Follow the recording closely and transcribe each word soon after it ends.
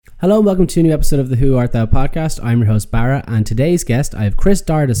Hello and welcome to a new episode of the Who Art Thou podcast. I'm your host Barra, and today's guest I have Chris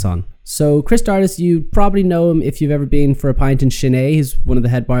Dardis on. So Chris Dardis, you probably know him if you've ever been for a pint in Chennai. He's one of the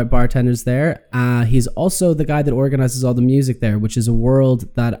head bartenders there. He's also the guy that organizes all the music there, which is a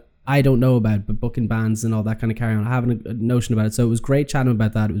world that I don't know about, but booking bands and all that kind of carry on. I have a notion about it. So it was great chatting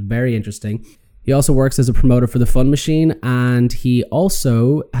about that. It was very interesting. He also works as a promoter for the Fun Machine, and he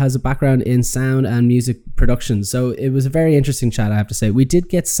also has a background in sound and music production. So it was a very interesting chat, I have to say. We did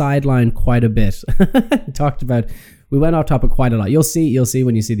get sidelined quite a bit. We went off topic quite a lot. You'll see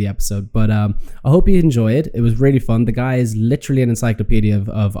when you see the episode. But I hope you enjoy it. It was really fun. The guy is literally an encyclopedia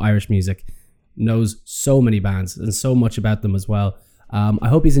of Irish music. Knows so many bands and so much about them as well. I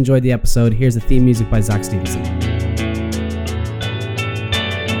hope he's enjoyed the episode. Here's the theme music by Zach Stevenson.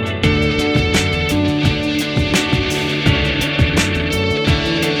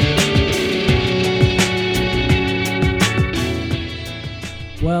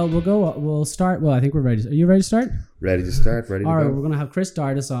 Well, we'll start. Well, I think we're ready. Are you ready to start? Ready to start. Ready to go. All right, we're going to have Chris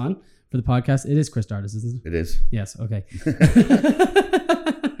Dardis on for the podcast. It is Chris Dardis, isn't it? It is. Yes, okay.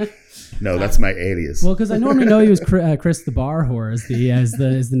 No, that's my alias. Well, because I normally know you as Chris the Bar Whore is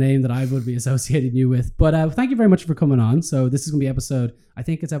the name that I would be associating you with. But thank you very much for coming on. So this is going to be episode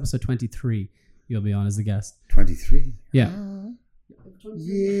 23. You'll be on as the guest. 23? Yeah.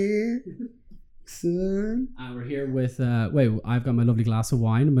 Yeah. Son. We're here with I've got my lovely glass of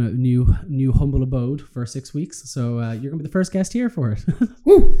wine. I'm in a new humble abode for 6 weeks, so you're gonna be the first guest here for it.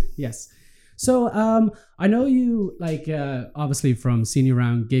 Woo! Yes. So I know you obviously from seeing you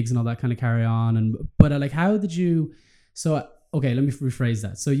around gigs and all that kind of carry on, but how did you? So okay, let me rephrase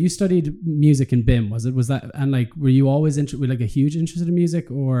that. So you studied music in BIM, was that, and were you always with a huge interest in music,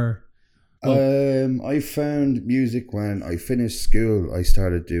 or? I found music when I finished school. I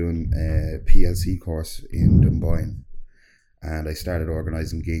started doing a PLC course in Dunboyne, and I started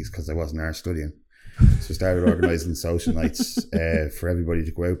organising gigs because I wasn't there studying. So I started organising social nights for everybody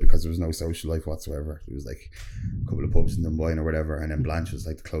to go out because there was no social life whatsoever. It was like a couple of pubs in Dunboyne or whatever, and then Blanche was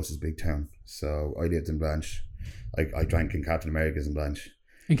like the closest big town. So I lived in Blanche. I drank in Captain America's in Blanche.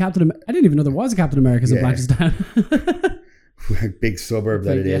 I didn't even know there was a Captain America's in Blanchestown. Big suburb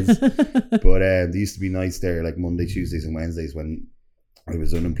that it is. But there used to be nights there like Monday, Tuesdays and Wednesdays when I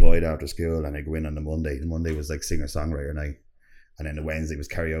was unemployed after school, and I'd go in on the Monday. The Monday was like singer-songwriter night, and then the Wednesday was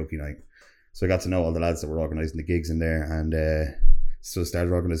karaoke night. So I got to know all the lads that were organising the gigs in there, and so I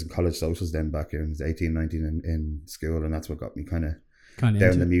started organising college socials then back in 18, 19 in school, and that's what got me kind of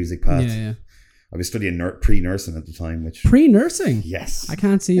down the music path. Yeah. I was studying pre-nursing at the time. Pre-nursing? Yes. I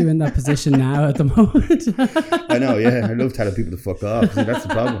can't see you in that position now at the moment. I know, yeah. I love telling people to fuck off. See, that's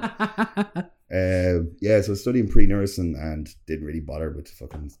the problem. So I was studying pre-nursing and didn't really bother with the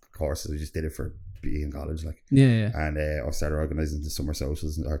fucking courses. I just did it for being in college. Yeah. And I started organising the summer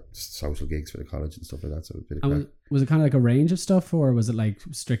socials or social gigs for the college and stuff like that. So it was a bit of was it kind of like a range of stuff, or was it like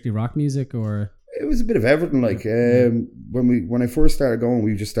strictly rock music, or? It was a bit of everything. When I first started going,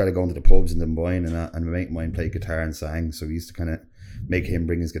 we just started going to the pubs in Dunboyne, and a mate of mine played guitar and sang. So we used to kind of make him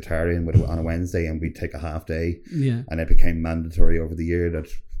bring his guitar in on a Wednesday, and we'd take a half day. Yeah. And it became mandatory over the year that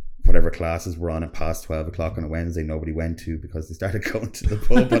whatever classes were on at past 12 o'clock on a Wednesday, nobody went to because they started going to the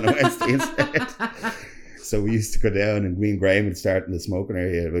pub on a Wednesday instead. So we used to go down, and Green Graham would start in the smoking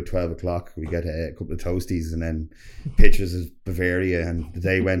area at about 12 o'clock. We get a couple of toasties and then pictures of Bavaria, and the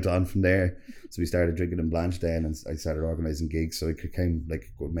day went on from there. So we started drinking in Blanche then, and I started organising gigs. So I became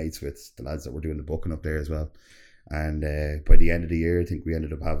like good mates with the lads that were doing the booking up there as well. And by the end of the year, I think we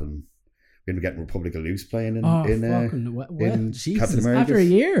ended up getting Republic of Loose playing in Captain America. After a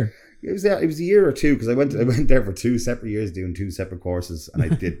year? It was a year or two, because I went there for 2 separate years doing 2 separate courses, and I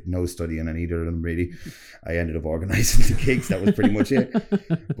did no studying on either of them really. I ended up organising the gigs. That was pretty much it.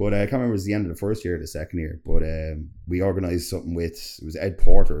 But I can't remember if it was the end of the first year or the second year. But we organised something it was Ed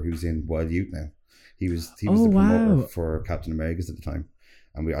Porter, who's in Wild Youth now. He was the promoter for Captain America's at the time.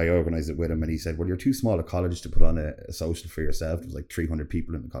 And I organised it with him, and he said, well, you're too small a college to put on a social for yourself. There was like 300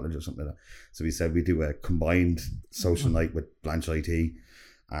 people in the college or something like that. So he said we do a combined social night with Blanche IT,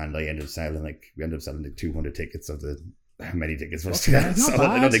 and we ended up selling like 200 tickets of how many tickets were sold. So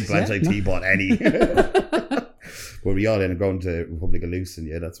I don't think Blanche IT bought any. But we all ended up going to Republic of Loose, and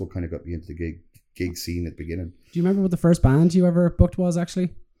that's what kind of got me into the gig scene at the beginning. Do you remember what the first band you ever booked was actually?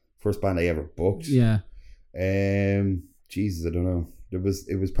 First band I ever booked? Yeah. Jesus, I don't know. It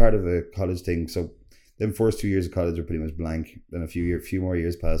was part of a college thing. So them first 2 years of college were pretty much blank. Then a few more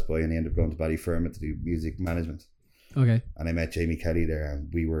years passed by, and I ended up going to Ballyfermot to do music management. Okay. And I met Jamie Kelly there, and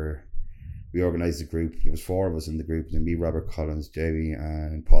we organised a group. There was 4 of us in the group, and me, Robert Collins, Jamie,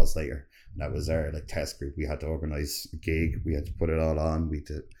 and Paul Slater. And that was our like test group. We had to organise a gig. We had to put it all on. We had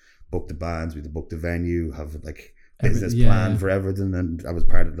to book the bands. We had to book the venue. Have like business plan for everything. And that was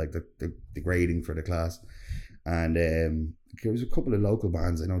part of like the grading for the class. And there was a couple of local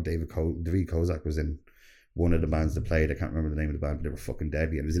bands. I know David Kozak was in one of the bands that played. I can't remember the name of the band, but they were fucking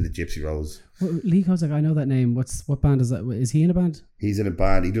deadly. It was in the Gypsy Rose. Well, Lee Kozak, I know that name. What band is that? Is he in a band? He's in a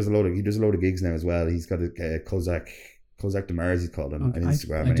band. He does a load of gigs now as well. He's got a Kozak the Mars, he's called on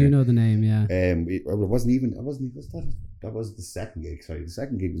Instagram. I do know the name, yeah. That was the second gig. Sorry, the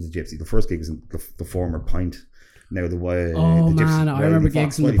second gig was the Gypsy. The first gig was in the former Pint. Now the man, I remember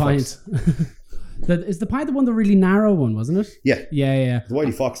gigs in the Pint. Is the Pint the one, the really narrow one, wasn't it? Yeah. The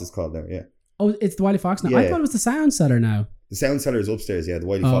Wiley Fox is called now, yeah. Oh, it's the Wiley Fox now? Yeah. I thought it was the Sound Cellar now. The Sound Cellar is upstairs, yeah. The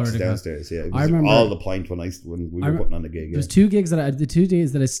Wiley Fox is downstairs, yeah. It was I remember all the Pint when we were putting on the gig. Yeah. There's two gigs that I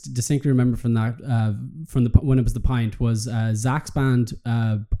distinctly remember from that, when it was the Pint, was Zach's band.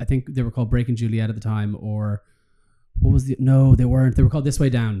 I think they were called Breaking Juliet at the time, or what was no, they weren't. They were called This Way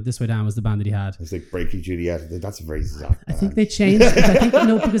Down. This Way Down was the band that he had. It's like Breaking Juliet. That's a very Zach band. I think they changed it. I think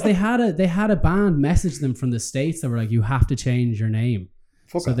because they had a band message them from the States that were like, you have to change your name.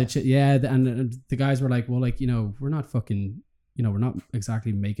 And the guys were like, well, like, we're not fucking, we're not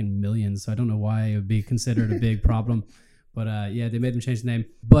exactly making millions, so I don't know why it would be considered a big problem. But they made them change the name.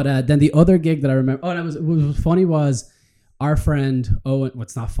 But then the other gig that I remember, what was funny was our friend Owen.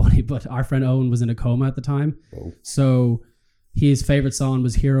 What's not funny, but our friend Owen was in a coma at the time. Oh. So his favorite song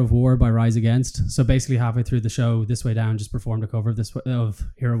was "Hero of War" by Rise Against. So basically, halfway through the show, This Way Down just performed a cover of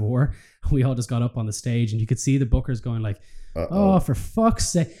 "Hero of War." We all just got up on the stage, and you could see the bookers going like, "Oh, for fuck's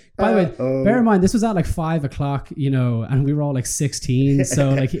sake!" By the way, bear in mind this was at like 5:00, and we were all like 16, so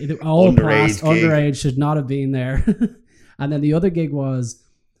like all underage should not have been there. And then the other gig was,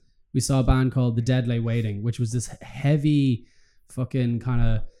 we saw a band called The Dead Lay Waiting, which was this heavy, fucking kind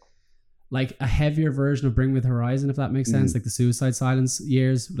of like a heavier version of Bring Me the Horizon, if that makes sense, like the Suicide Silence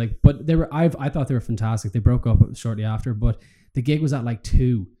years. Like, but they were, I thought they were fantastic. They broke up shortly after, but the gig was at like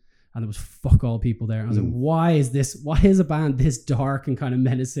 2. And there was fuck all people there. I was like, why is a band this dark and kind of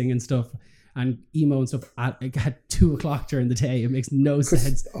menacing and stuff and emo and stuff at 2:00 during the day? It makes no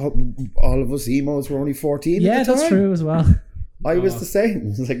sense. All of us emos were only 14 at the time. That's true as well. I was the same. I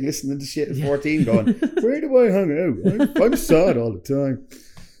was like listening to shit at 14 going, where do I hang out? I'm sad all the time.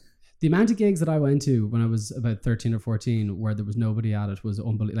 The amount of gigs that I went to when I was about 13 or 14 where there was nobody at it was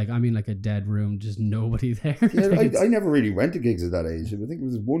unbelievable. Like, I mean, like a dead room, just nobody there. Yeah, like I never really went to gigs at that age. I think there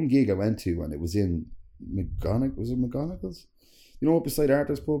was one gig I went to and it was in McGonigal. Was it McGonigal's? Up beside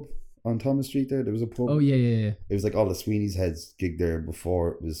Arthur's pub on Thomas Street there was a pub. Oh, yeah. It was like all the Sweeney's heads gig there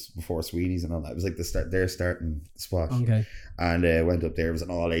before Sweeney's and all that. It was like their starting spot. Okay. And went up there. It was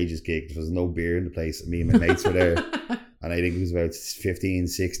an all ages gig. There was no beer in the place. Me and my mates were there. And I think it was about 15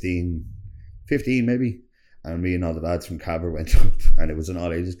 maybe. And me and all the lads from Cabra went up and it was an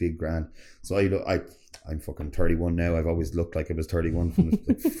all ages gig grand. So I'm fucking 31 now. I've always looked like I was 31 from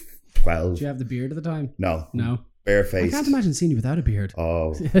like 12. Did you have the beard at the time? No. Barefaced. I can't imagine seeing you without a beard.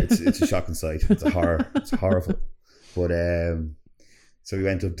 Oh, it's a shocking sight. It's a horror. It's horrible. But so we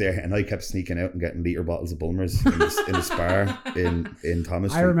went up there and I kept sneaking out and getting litre bottles of Bulmers in the Spar in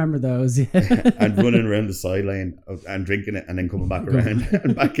Thomas Street. I remember those, yeah. And running around the sideline and drinking it and then coming back around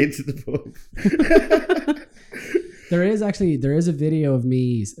and back into the pub. There is a video of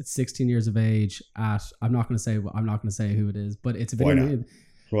me at 16 years of age at, I'm not going to say who it is, but it's a video of me.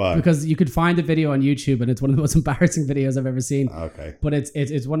 Right. Because you could find the video on YouTube and it's one of the most embarrassing videos I've ever seen. Okay. But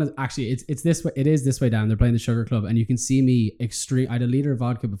it's one of, actually it's this way, it is This Way Down. They're playing the Sugar Club and you can see me I had a liter of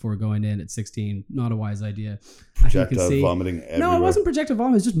vodka before going in at 16. Not a wise idea. Projectile vomiting everywhere. No, it wasn't projectile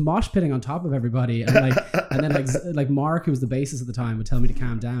vomiting. It was just mosh pitting on top of everybody. And and then like Mark, who was the bassist at the time, would tell me to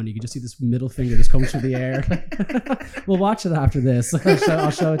calm down. You could just see this middle finger just comes through the air. We'll watch it after this.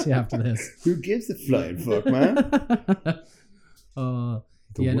 I'll show it to you after this. Who gives a flying fuck, man?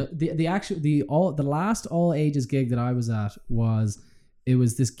 The last all ages gig that I was at was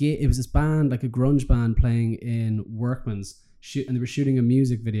this band, like a grunge band playing in Workman's and they were shooting a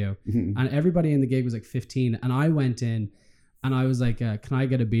music video and everybody in the gig was like 15 and I went in and I was like, can I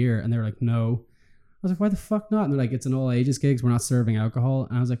get a beer? And they were like, no. I was like, why the fuck not? And they're like, it's an all ages gigs, we're not serving alcohol.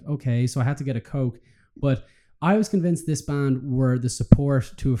 And I was like, okay. So I had to get a Coke, but I was convinced this band were the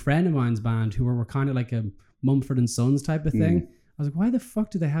support to a friend of mine's band who were kind of like a Mumford and Sons type of thing. I was like, why the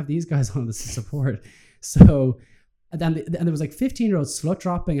fuck do they have these guys on this support? So and there was like 15-year-old slut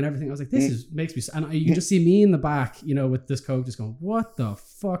dropping and everything. I was like, this makes me, and you can just see me in the back, with this Coke just going, what the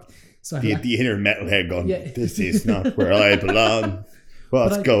fuck? So the inner metalhead going, this is not where I belong.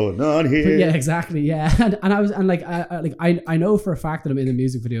 What's going on here? Yeah, exactly. Yeah, and I was I know for a fact that I'm in the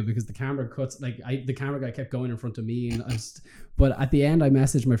music video because the camera cuts the camera guy kept going in front of me, and but at the end I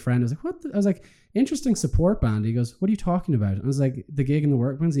messaged my friend. I was like, "What?" I was like, "Interesting support band." He goes, "What are you talking about?" I was like, "The gig in the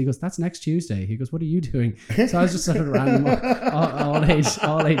Workman's." He goes, "That's next Tuesday." He goes, "What are you doing?" So I was just sort of random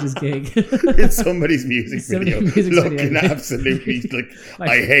all ages gig. It's somebody's music video, looking absolutely like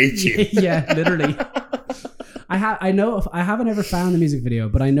I hate you. Yeah, literally. I haven't ever found the music video,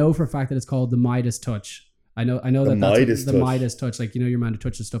 but I know for a fact that it's called the Midas Touch. I know that's the Midas Touch, like, you know, your man who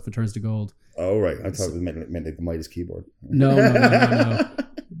touches stuff and turns to gold. Oh right, I thought it meant like the Midas keyboard. No.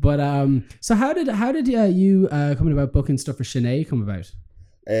 But so how did you coming about booking stuff for Sinead come about?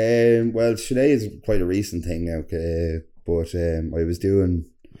 Well, Sinead is quite a recent thing now, but I was doing.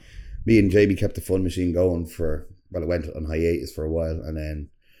 Me and Jamie kept the Fun Machine going it went on hiatus for a while, and then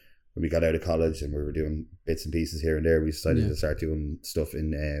when we got out of college and we were doing bits and pieces here and there, we decided to start doing stuff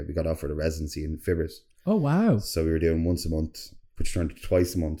we got offered a residency in Fibbers. Oh, wow. So we were doing once a month, which turned to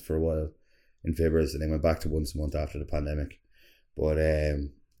twice a month for a while in Fibbers, and then went back to once a month after the pandemic. But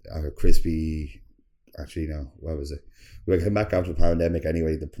Crispy, actually, no, what was it? We came back after the pandemic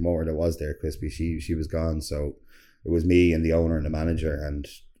anyway. The promoter that was there, Crispy, she was gone. So it was me and the owner and the manager, and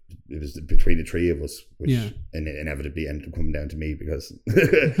it was between the three of us, which inevitably ended up coming down to me because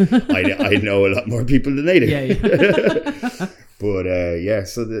I know a lot more people than they do. Yeah. But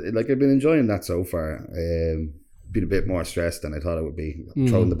so I've been enjoying that so far. Been a bit more stressed than I thought it would be.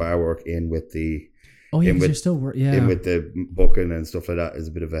 Throwing the bar work in with the in with the booking and stuff like that is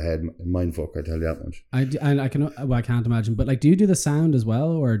a bit of a mind fuck. I tell you that much. I can't imagine. But do you do the sound as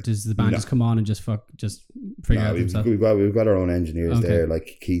well, or does the band just come on and just figure out themselves? We've got our own engineers there.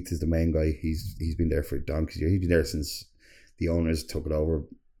 Like Keith is the main guy. He's been there for donkeys. He's been there since the owners took it over.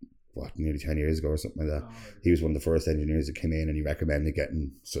 Nearly 10 years ago or something like that. He was one of the first engineers that came in, and he recommended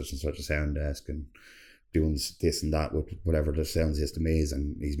getting such and such a sound desk and doing this and that with whatever the sound system is,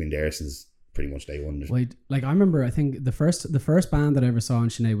 and he's been there since pretty much day one. Wait, I remember, I think the first band that I ever saw in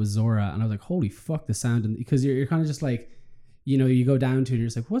Sinead was Zora, and I was like, holy fuck, the sound, because you're kind of just like, you know, you go down to it and you're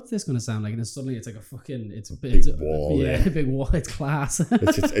just like, what's this going to sound like? And then suddenly it's like a fucking, it's a big wall. Yeah, a big wall. It's class.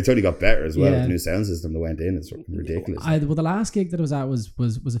 it's only got better as well with the new sound system that went in. It's ridiculous. The last gig that I was at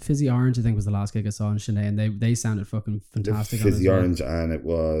was a Fizzy Orange, I think was the last gig I saw in Sinead, and they sounded fucking fantastic. Fizzy Orange, and it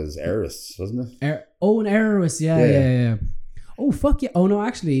was Eris, wasn't it? And Eris, yeah. Oh, fuck yeah. Oh, no,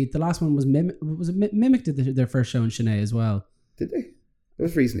 actually, the last one was Mimic did their first show in Sinead as well. Did they? It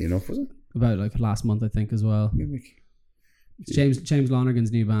was recently enough, was it? About last month, I think, as well. Mimic. James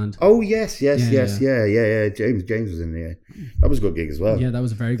Lonergan's new band. Oh yes. James was in there. That was a good gig as well. Yeah, that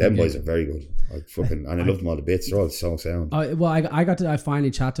was a very good gig. Them boys are very good. And I loved them all the bits. They're all so sound. I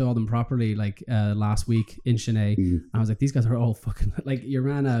finally chat to all them properly last week in Sinead. And I was like, these guys are all fucking your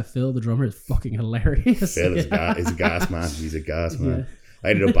man Phil, the drummer, is fucking hilarious. Phil is a gas man. He's a gas man. Yeah. I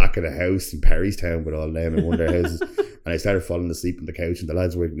ended up back at a house in Perrystown with all them in one of their houses, and I started falling asleep on the couch, and the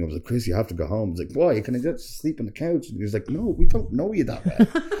lads were waking me up. I was like, Chris, you have to go home. I was like, why? Can I just sleep on the couch? And he was like, no, we don't know you that well.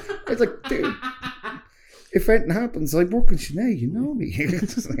 I was like, dude, if anything happens, I work in Sinead, you know me. I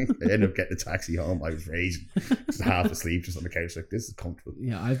ended up getting a taxi home. I was raging, just half asleep, just on the couch, like, this is comfortable.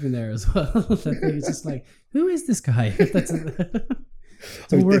 Yeah, I've been there as well. It's just like, who is this guy?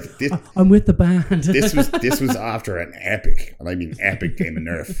 I'm with the band. This was after an epic, and I mean epic game of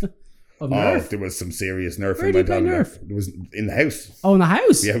Nerf. Nerf? There was some serious Nerf. Where did you play Nerf? It was in the house. Oh, in the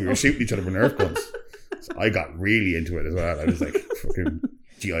house? Yeah, we were shooting each other with Nerf guns. So I got really into it as well. I was like fucking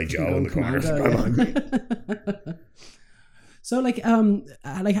G.I. Joe in the corner. So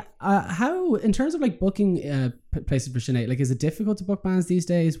how in terms of booking places for Sinead, is it difficult to book bands these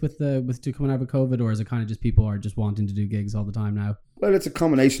days with coming out of COVID, or is it kind of just people are just wanting to do gigs all the time now? Well, it's a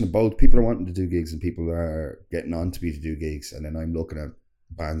combination of both. People are wanting to do gigs and people are getting on to me to do gigs, and then I'm looking at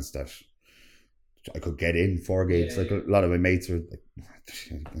bands that I could get in for gigs. A lot of my mates are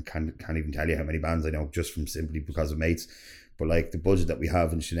I can't even tell you how many bands I know just from simply because of mates. But the budget that we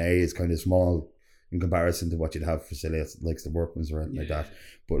have in Sinead is kind of small in comparison to what you'd have for say like the Workman's or anything like that.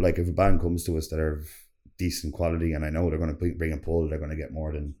 But if a band comes to us that are of decent quality, and I know they're going to bring a pull, they're going to get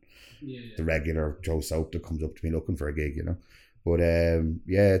more than the regular Joe Soap that comes up to me looking for a gig, you know. But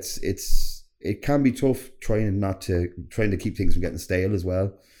it can be tough trying to keep things from getting stale as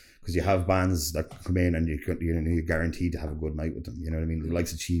well, because you have bands that come in and you're guaranteed to have a good night with them. You know what I mean? The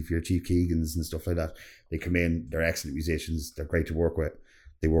likes of Chief Keegans and stuff like that. They come in, they're excellent musicians, they're great to work with,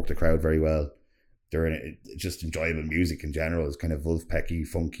 they work the crowd very well. They're in just enjoyable music in general. It's kind of Wolfpecky,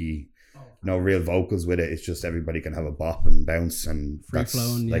 funky, no real vocals with it. It's just everybody can have a bop and bounce and free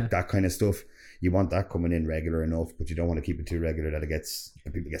flowing, that kind of stuff. you want that coming in regular enough, but you don't want to keep it too regular that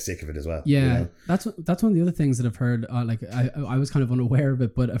people get sick of it as well. Yeah, you know? that's one of the other things that I've heard. Like I was kind of unaware of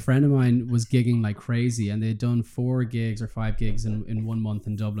it, but a friend of mine was gigging like crazy, and they'd done 4 gigs or 5 gigs in 1 month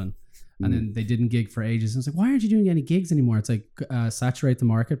in Dublin. And then they didn't gig for ages. And I was like, why aren't you doing any gigs anymore? It's like, saturate the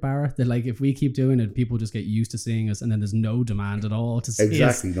market, Barra. That like, if we keep doing it, people just get used to seeing us, and then there's no demand at all to see us.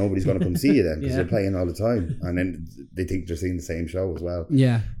 Exactly. Nobody's going to come see you then because you're playing all the time. And then they think they're seeing the same show as well.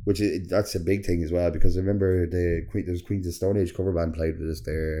 Yeah. That's a big thing as well, because I remember there was Queens of the Stone Age cover band played with us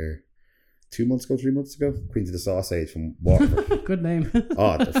there 3 months ago. Queens of the Sausage from Waterford. Good name.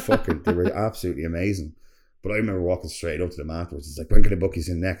 They were absolutely amazing. But I remember walking straight up to them afterwards. He's like, when can I book you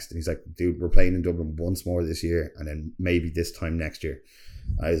in next? And he's like, dude, we're playing in Dublin once more this year, and then maybe this time next year.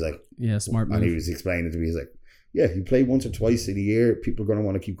 I was like, yeah, smart move. And he was explaining to me, he's like, yeah, you play once or twice in a year, people are going to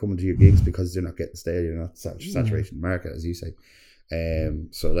want to keep coming to your gigs because they're not getting stayed. You're not saturating the market, as you say.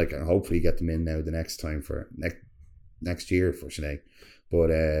 So like, hopefully get them in now the next time for next year for Sinead. But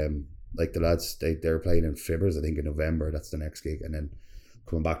like the lads, they're playing in Fibbers, I think in November. That's the next gig, and then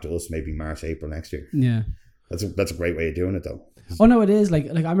coming back to us maybe March, April next year. Yeah. That's a great way of doing it though. Oh no, it is. Like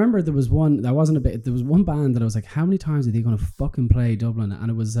I remember there was one that wasn't a bit. There was one band that I was like, how many times are they going to fucking play Dublin? And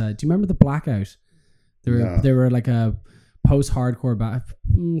it was. Do you remember the Blackout? They were like a post-hardcore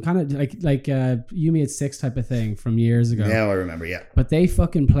band, kind of like You Me at 6 type of thing from years ago. Yeah, I remember. Yeah, but they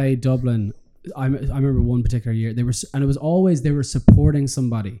fucking played Dublin. I remember one particular year it was always they were supporting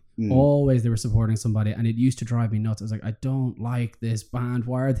somebody. Always they were supporting somebody, and it used to drive me nuts. I was like, I don't like this band.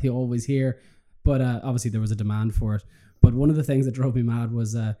 Why are they always here? But obviously there was a demand for it. But one of the things that drove me mad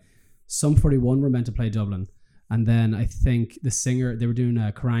was Sum 41 were meant to play Dublin, and then I think the singer, they were doing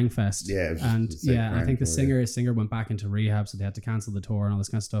a Kerrang Fest. Yeah, I think the singer went back into rehab, so they had to cancel the tour and all this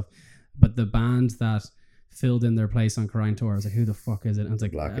kind of stuff. But the band that filled in their place on Kerrang tour, I was like, who the fuck is it? And I was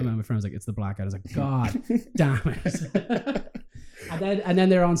like, my friend was like, it's the Blackout. I was like, God damn it. And then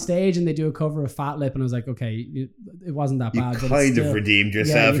they're on stage and they do a cover of Fat Lip, and I was like, okay, it wasn't that bad. You kind of redeemed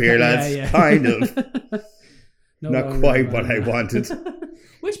yourself here, lads. Yeah. Kind of. Not quite what I wanted.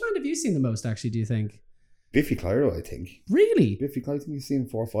 Which band have you seen the most, actually, do you think? Biffy Clyro, I think. Really? Biffy Clyro, I think you've seen him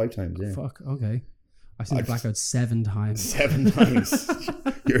 4 or 5 times, yeah. Fuck, okay. I've seen the Blackout 7 times. 7 times.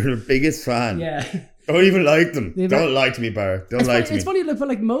 You're the biggest fan. Yeah. Don't even like them. Don't lie to me, Bar. Don't lie to me. It's funny, but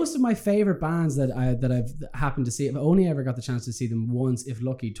like most of my favorite bands that I've happened to see, I've only ever got the chance to see them once, if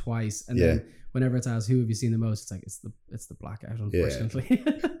lucky, twice. And then whenever it's asked, who have you seen the most? It's like it's the Blackout, unfortunately.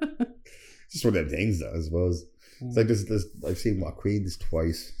 Yeah. Just one of them things, though, I suppose. It's like this. I've seen Queens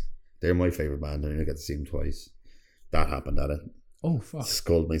twice. They're my favorite band, and I get to see them twice. That happened at it. Oh fuck!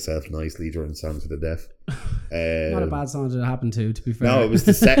 Sculled myself nicely during Sound to the Deaf. Not a bad song to happen to be fair. No, it was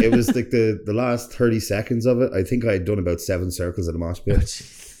it was like the last 30 seconds of it. I think I had done about 7 circles at a mosh pit.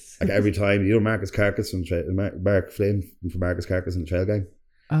 Like every time, you know Marcus Carcass from Mark Flynn from Marcus Carcass and the Trail Gang.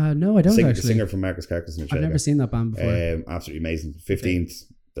 No, I don't actually. The singer from Marcus Carcass and the Trail Gang. I've never seen that band before. Absolutely amazing. 15th,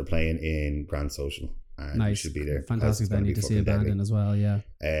 they're playing in Grand Social. And nice. You should be there. Fantastic venue to see a band in as well, yeah.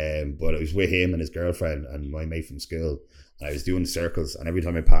 But I was with him and his girlfriend and my mate from school, and I was doing circles, and every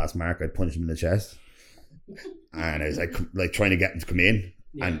time I passed Mark, I'd punch him in the chest, and I was like trying to get him to come in,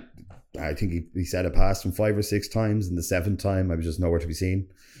 and I think he said I passed him 5 or 6 times, and the 7th time I was just nowhere to be seen.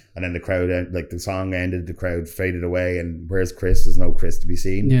 And then the crowd, the song ended, the crowd faded away, and where's Chris? There's no Chris to be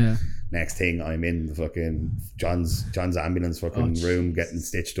seen. Yeah. Next thing, I'm in the fucking John's ambulance fucking room getting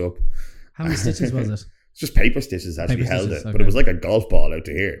stitched up. How many stitches was it? It's just paper stitches actually held it, okay. But it was like a golf ball out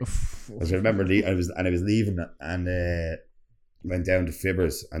to here. As I remember, I was leaving and went down to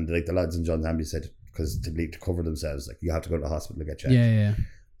Fibbers, and like the lads in John's ambulance said, because to cover themselves, like you have to go to the hospital to get checked. Yeah.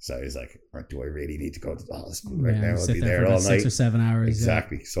 So I was like, do I really need to go to the hospital right now? I'll be there all night. 6 or 7 hours.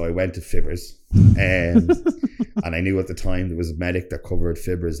 Exactly. Yeah. So I went to Fibbers, and I knew at the time there was a medic that covered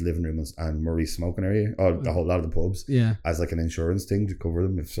Fibbers' living room and Murray's smoking area, or the whole lot of the pubs, as like an insurance thing to cover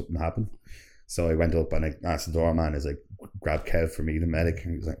them if something happened. So I went up and I asked the doorman, he's like, grab Kev for me, the medic.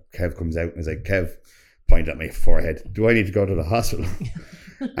 And he was like, Kev comes out and he's like, Kev, point at my forehead, do I need to go to the hospital?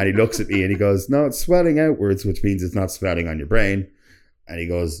 And he looks at me and he goes, no, it's swelling outwards, which means it's not swelling on your brain. And he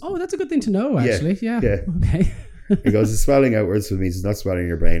goes, oh, that's a good thing to know, actually. Yeah. Okay. He goes, it's swelling outwards, which means it's not swelling in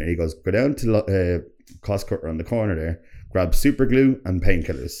your brain. And he goes, go down to Cost Cutter on the corner there, grab super glue and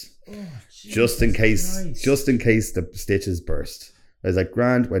painkillers. Oh, just in case the stitches burst. I was like,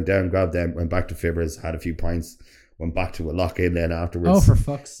 grand, went down, grabbed them, went back to Fibbers, had a few pints, went back to a lock-in then afterwards. Oh, for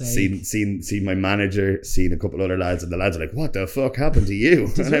fuck's sake. Seen my manager, seen a couple other lads, and the lads are like, what the fuck happened to you?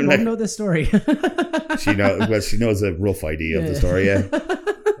 Does your mum know this story? She knows a rough idea of the story, yeah.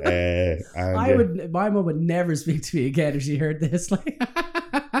 My mum would never speak to me again if she heard this. Like,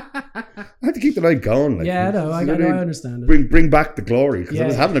 I had to keep the night going. Like, yeah, no, I understand it. Bring back the glory, because I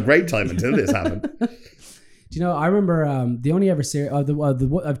was having a great time until this happened. Do you know, I remember the only ever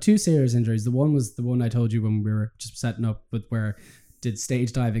of two serious injuries. The one was the one I told you when we were just setting up, but where I did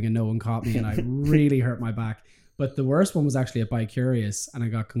stage diving and no one caught me and I really hurt my back. But the worst one was actually at Bicurious and I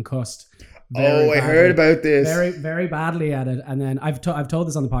got concussed. I heard about this. Very, very badly at it. And then I've told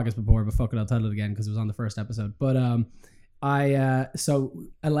this on the podcast before, but fuck it, I'll tell it again because it was on the first episode. But so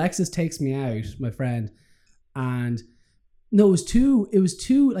Alexis takes me out, my friend, and no, it was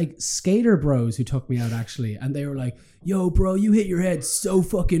two like skater bros who took me out actually, and they were like, "Yo, bro, you hit your head so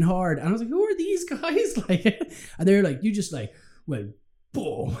fucking hard," and I was like, "Who are these guys?" Like, and they were like, "You just like went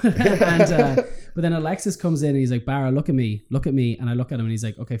boom," and but then Alexis comes in and he's like, "Barra, look at me," and I look at him and he's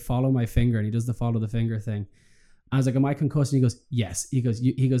like, "Okay, follow my finger," and he does the follow the finger thing. I was like, "Am I concussed?" And he goes, "Yes." He goes,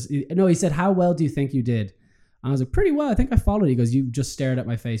 "No." He said, "How well do you think you did?" I was like, "Pretty well. I think I followed." He goes, "You just stared at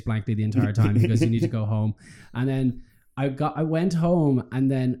my face blankly the entire time." He goes, "You need to go home," and then. I went home,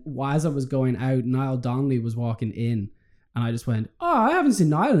 and then as I was going out, Niall Donnelly was walking in, and I just went, "Oh, I haven't seen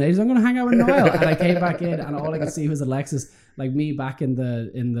Niall in ages. I'm going to hang out with Niall." And I came back in, and all I could see was Alexis, like me back in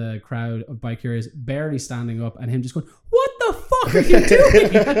the crowd of Bicurious, barely standing up, and him just going, "What the fuck are you doing?"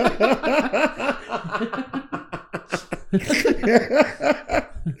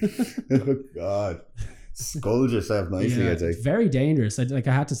 Oh God. Scold yourself nicely, I think. It's very dangerous.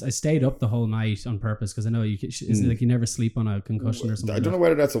 I stayed up the whole night on purpose because I know it's like you never sleep on a concussion or something. I don't know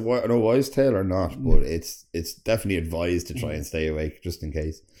whether that's an wise tale or not, but it's definitely advised to try and stay awake just in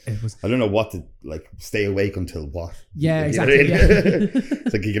case. I don't know what to like. Stay awake until what? Yeah, exactly. You know what I mean?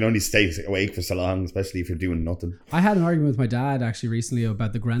 It's like you can only stay awake for so long, especially if you're doing nothing. I had an argument with my dad actually recently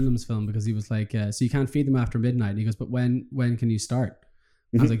about the Grenlams film because he was like, "So you can't feed them after midnight?" And he goes, "But when can you start?"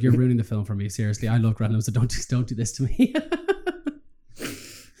 I was like, "You're ruining the film for me. Seriously, I love Grenlams, so don't do this to me."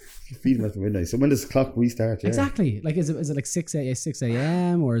 Feed them after midnight. So when does the clock restart? Yeah. Exactly. Like, is it like 6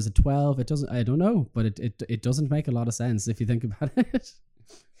 a.m. or is it 12? It doesn't. I don't know, but it doesn't make a lot of sense if you think about it.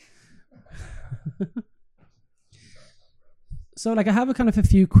 So, like, I have a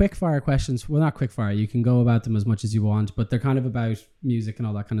few quick fire questions. Well, not quick fire. You can go about them as much as you want, but they're kind of about music and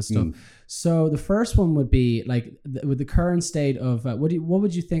all that kind of stuff. So, the first one would be like, with the current state of what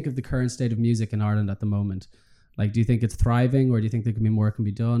would you think of the current state of music in Ireland at the moment? Like, do you think it's thriving, or do you think there can be more can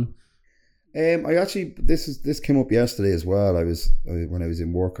be done? I actually this came up yesterday as well. When I was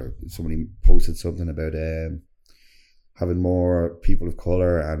in work, somebody posted something about having more people of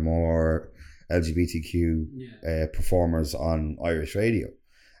color and more LGBTQ performers on Irish radio,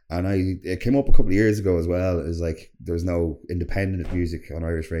 and it came up a couple of years ago as well. It was like there's no independent music on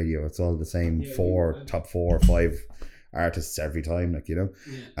Irish radio. It's all the same top 4 or 5 artists every time, like, you know.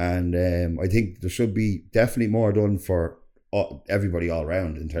 And I think there should be definitely more done for everybody all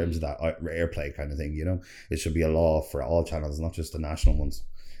around in terms of that airplay kind of thing, you know. It should be a law for all channels, not just the national ones,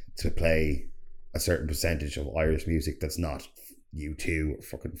 to play a certain percentage of Irish music that's not U2 or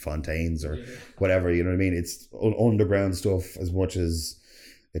fucking Fontaines or whatever, you know what I mean? It's underground stuff as much as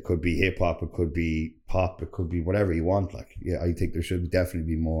it could be hip hop, it could be pop, it could be whatever you want. Like, yeah, I think there should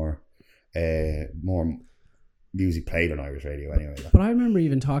definitely be more music played on Irish radio anyway. But I remember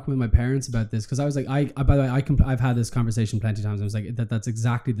even talking with my parents about this because I was like, by the way, I've had this conversation plenty of times. I was like, that's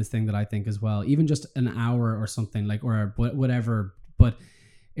exactly the thing that I think as well. Even just an hour or something, like, or whatever, but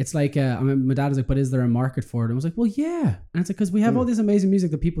it's like, my dad was like, "But is there a market for it?" And I was like, "Well, yeah." And it's like, because we have all this amazing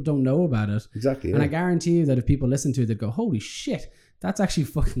music that people don't know about it. Exactly. Yeah. And I guarantee you that if people listen to it, they'd go, "Holy shit, that's actually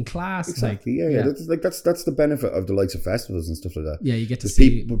fucking class." Exactly. Yeah. That's the benefit of the likes of festivals and stuff like that. Yeah, you get to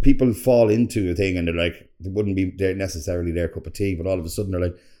see. People fall into a thing and they're like, it wouldn't be necessarily their cup of tea, but all of a sudden they're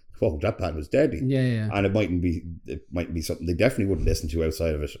like, "Whoa, that band was deadly." Yeah. And it might be something they definitely wouldn't listen to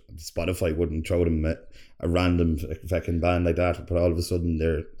outside of it. Spotify wouldn't throw them a random fucking band like that, but all of a sudden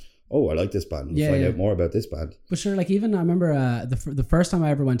they're, "Oh, I like this band. Find out more about this band." But sure, like, even I remember the first time I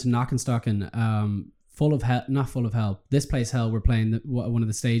ever went to Knockenstocken, Full of Hell. This place, Hell, we're playing one of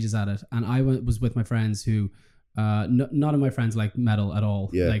the stages at it, and I was with my friends who, none of my friends like metal at all.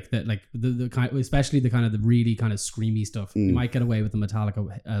 Yeah. Like that, like the kind, especially the kind of the really kind of screamy stuff. You might get away with the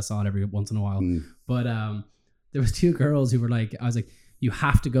Metallica song every once in a while, but there was 2 girls who were like, I was like, "You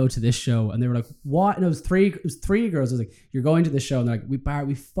have to go to this show," and they were like, "What?" And it was three girls. I was like, "You're going to this show," and they're like,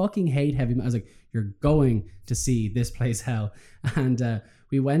 we fucking hate heavy metal." I was like, "You're going to see this place, Hell," and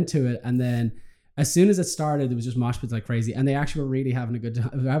we went to it, and then as soon as it started, there was just mosh pits like crazy, and they actually were really having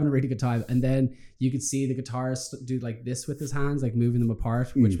a really good time. And then you could see the guitarist do like this with his hands, like moving them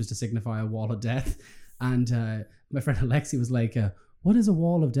apart, which was to signify a wall of death. And my friend Alexi was like, "What is a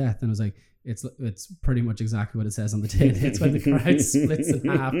wall of death?" And I was like, it's pretty much exactly what it says on the tin. It's when the crowd splits in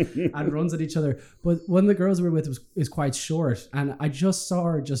half and runs at each other. But one of the girls we were with is quite short, and I just saw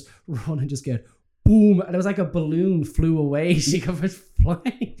her just run and just get boom, and it was like a balloon flew away. She was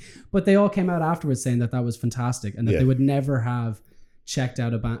flying. But they all came out afterwards saying that was fantastic, and that they would never have checked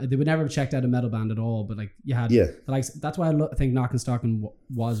out a band. They would never have checked out a metal band at all. But like you had, like that's why I think Knockanstockan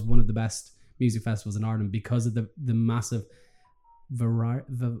was one of the best music festivals in Ireland, because of the massive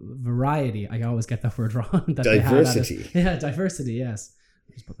variety. I always get that word wrong. That diversity. Diversity. Yes.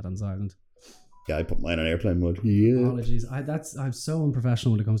 Just put that on silent. Yeah, I put mine on airplane mode. Yeah. Apologies. I'm so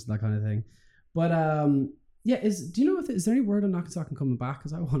unprofessional when it comes to that kind of thing. But do you know is there any word on Knockanstockan coming back?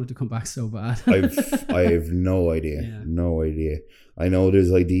 Because I wanted to come back so bad. I have no idea. No idea. I know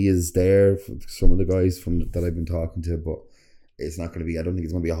there's ideas there for some of the guys that I've been talking to, but it's not going to be. I don't think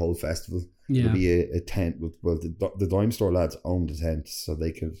it's going to be a whole festival. Yeah. It'll be a tent with the Dime Store lads own the tent, so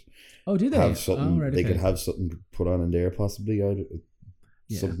they could. Oh, do they have something? Right, they could have something put on in there, possibly.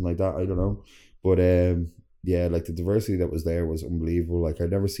 Something like that. I don't know, but like the diversity that was there was unbelievable. Like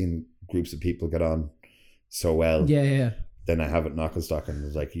I'd never seen groups of people get on so well. Yeah. Then I have it Knockanstockan. It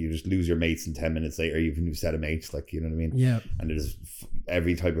was like you just lose your mates, and 10 minutes later you've a new set of mates. Like, you know what I mean? Yeah. And there's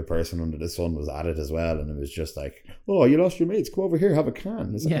every type of person under the sun was at it as well, and it was just like, oh, you lost your mates, come over here, have a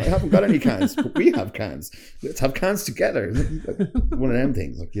can. It's like, I haven't got any cans, but we have cans. Let's have cans together. One of them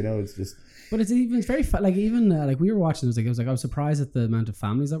things, like, you know, it's just. But it's even very like even like we were watching. I was like I was surprised at the amount of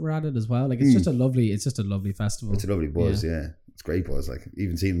families that were at it as well. Like it's just a lovely festival. It's a lovely buzz. Yeah, it's great buzz. Like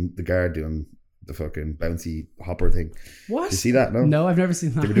even seeing the Guard doing the fucking bouncy hopper thing. What? Did you see that? No, I've never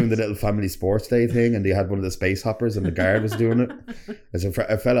seen that. They were doing the little family sports day thing, and they had one of the space hoppers, and the Guard was doing it. As a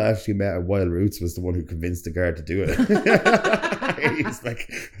fella I actually met at Wild Roots was the one who convinced the Guard to do it. He's like,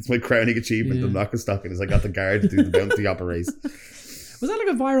 it's my crowning achievement. I'm Knockanstockan is I got the Guard to do the bouncy hopper race. Was that like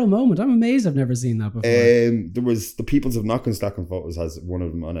a viral moment? I'm amazed I've never seen that before. There was the Peoples of Knockanstockan photos has one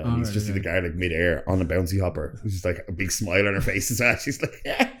of them on it, and he's just in the guy like mid-air on a bouncy hopper. It's just like a big smile on her face as well. She's like,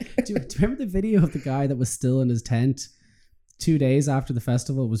 yeah. Do you remember the video of the guy that was still in his tent 2 days after the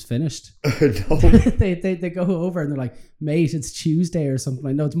festival was finished? No. they go over and they're like, mate, it's Tuesday or something.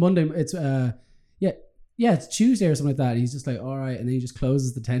 Like, no, it's Monday. It's it's Tuesday or something like that. And he's just like, all right, and then he just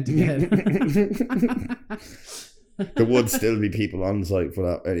closes the tent again. There would still be people on site for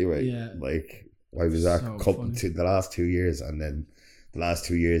that anyway. Yeah. Like I was at the last 2 years, and then the last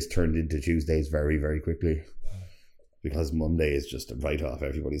 2 years turned into Tuesdays very, very quickly, because Monday is just a write-off.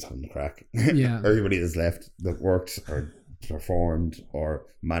 Everybody's on the crack. Yeah. Everybody that's left that worked or performed or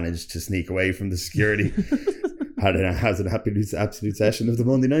managed to sneak away from the security has an absolute session of the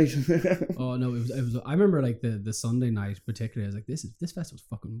Monday night. Oh no, it was. I remember like the Sunday night particularly. I was like, this festival's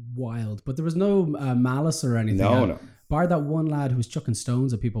fucking wild. But there was no malice or anything. No. Bar that one lad who was chucking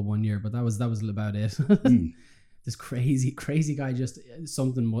stones at people one year, but that was about it. This crazy guy, just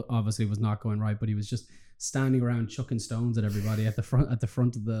something obviously was not going right, but he was just standing around chucking stones at everybody at the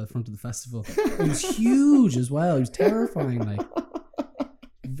front of the festival. He was huge as well. He was terrifying, like.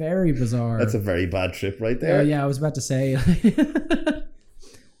 Very bizarre. That's a very bad trip right there. Yeah, I was about to say.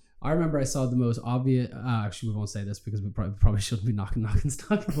 I remember I saw the most obvious. Actually, we won't say this because we probably shouldn't be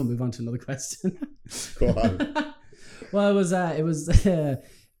Knockanstockan. We'll move on to another question. Go on. Well, it was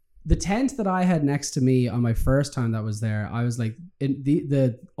the tent that I had next to me on my first time that was there. I was like,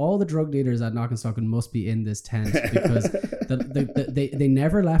 all the drug dealers at Knockanstockan must be in this tent, because they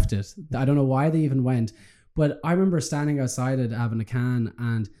never left it. I don't know why they even went. But I remember standing outside it having a can,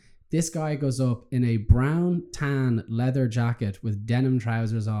 and this guy goes up in a brown tan leather jacket with denim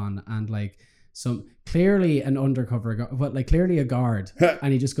trousers on, and like clearly an undercover, but like clearly a guard.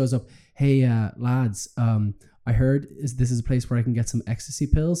 And he just goes up, hey lads, I heard this is a place where I can get some ecstasy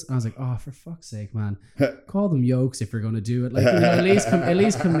pills. And I was like, oh, for fuck's sake, man, call them yokes if you're going to do it. Like, you know, at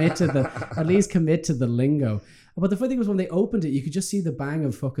least commit to the lingo. But the funny thing was, when they opened it, you could just see the bang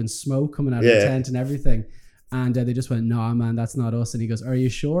of fucking smoke coming out of the tent and everything. And they just went, no, man, that's not us. And he goes, are you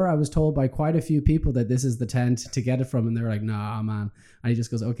sure? I was told by quite a few people that this is the tent to get it from. And they were like, nah, man. And he just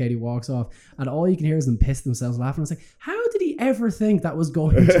goes, okay. And he walks off. And all you can hear is them piss themselves laughing. I was like, how did he ever think that was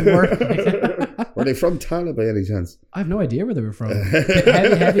going to work? Were they from Tala by any chance? I have no idea where they were from.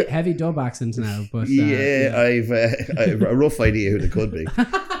 heavy dub accents now. But I've a rough idea who they could be.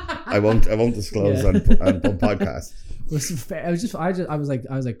 I won't disclose on podcasts. I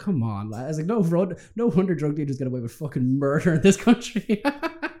was like, come on. I was like, no wonder drug dealers get away with fucking murder in this country.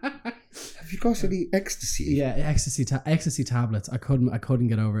 Have Have you got any ecstasy? Yeah, ecstasy tablets. I couldn't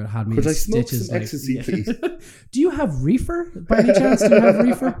get over it. It had me Could in I smoke stitches. some ecstasy, please? Do you have reefer by any chance? Do you have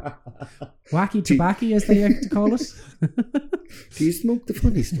reefer? Wacky tobacco, as they like to call it. Do you smoke the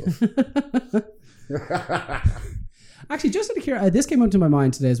funny stuff? Actually, just out of curiosity, this came up to my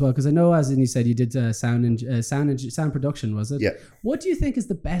mind today as well, because I know, as you said, you did sound production, was it? Yeah. What do you think is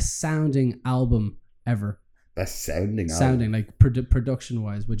the best sounding album ever? Best sounding album? Sounding, like production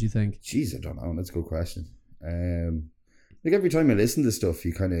wise, what do you think? Jeez, I don't know. That's a good question. Like every time I listen to stuff,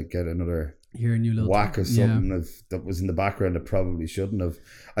 you kind of get another Hear a new little whack of something that was in the background that probably shouldn't have.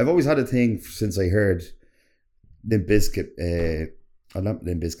 I've always had a thing since I heard Limp Bizkit,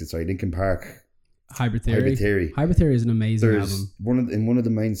 Linkin Park. Hybrid Theory. Hybrid Theory is an amazing album. In one of the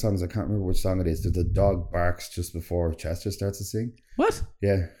main songs, I can't remember which song it is, that the dog barks just before Chester starts to sing. What?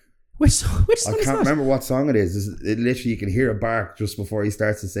 Yeah. Which song I can't remember what song it is. It literally, you can hear a bark just before he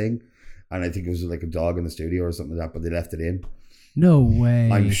starts to sing. And I think it was like a dog in the studio or something like that, but they left it in. No way.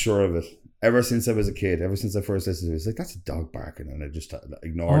 I'm sure of it. Ever since I was a kid, ever since I first listened to it, it's like, that's a dog barking. And I just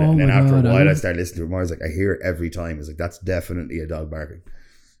ignored it. And then after a while, I started listening to it more. I was like, I hear it every time. It's like, that's definitely a dog barking.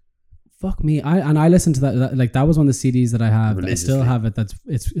 Fuck me. I listened to that. Like, that was one of the CDs that I have. I still have it.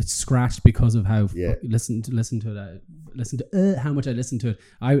 It's scratched because of how listen to how much I listened to it.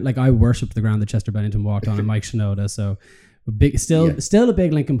 I worshipped the ground that Chester Bennington walked on and Mike Shinoda. So still a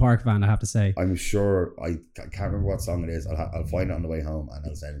big Linkin Park fan, I have to say. I'm sure I can't remember what song it is. I'll find it on the way home and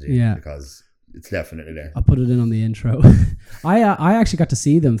I'll send it to you because it's definitely there. I'll put it in on the intro. I actually got to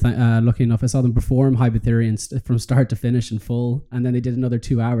see them. Lucky enough, I saw them perform Hybrid Theory from start to finish in full, and then they did another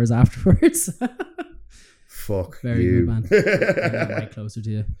 2 hours afterwards. Fuck very you. good, man. Right closer to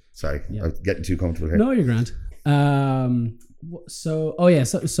you. Sorry, I'm getting too comfortable here. No, you're grand. So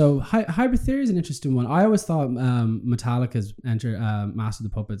Hybrid Theory is an interesting one. I always thought Metallica's Master of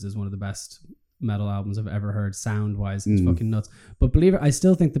the Puppets is one of the best metal albums I've ever heard, sound wise. It's fucking nuts. But believe it, I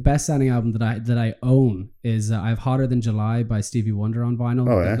still think the best sounding album that I own is I have Hotter Than July by Stevie Wonder on vinyl.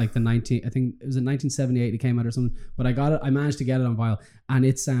 Oh, yeah? Like I think it was in 1978 it came out or something. But I managed to get it on vinyl, and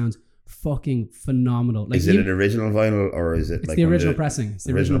it sounds fucking phenomenal. Like, is it an original vinyl or is it it's like the original pressing? It's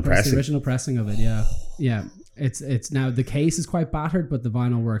the original pressing of it. Yeah. It's now the case is quite battered, but the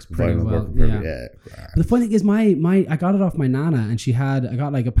vinyl works pretty well. Yeah. But the funny thing is, I got it off my nana, and I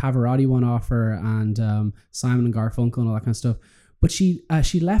got like a Pavarotti one off her, and Simon and Garfunkel and all that kind of stuff. But she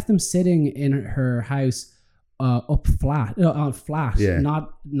left them sitting in her house, up flat, not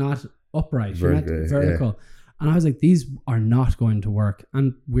upright, vertical. Yeah. And I was like, these are not going to work.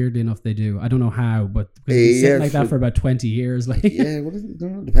 And weirdly enough, they do. I don't know how, but because they sit like that for about 20 years. Like, yeah, well,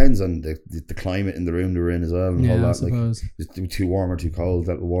 it depends on the climate in the room they're in as well. And all that. I suppose. Like, it's too warm or too cold,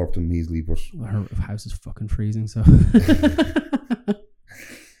 that will warp them easily. But her house is fucking freezing, so.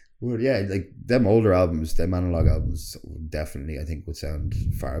 Well, yeah, like them older albums, them analog albums, definitely I think would sound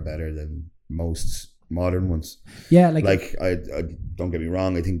far better than most modern ones. Yeah, like I don't get me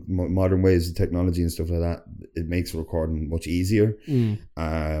wrong, I think modern ways of technology and stuff like that, it makes recording much easier.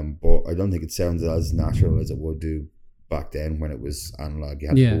 But I don't think it sounds as natural as it would do back then when it was analog. You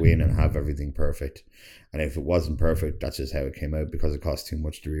had to go in and have everything perfect, and if it wasn't perfect, that's just how it came out because it cost too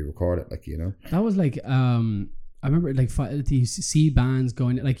much to re-record it. Like, you know, that was like I remember like the C bands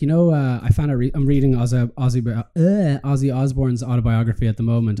going like, you know, I found I'm reading Ozzy Osbourne's autobiography at the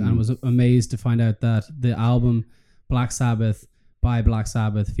moment, and was amazed to find out that the album Black Sabbath by Black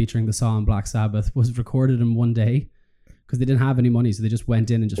Sabbath featuring the song Black Sabbath was recorded in one day because they didn't have any money, so they just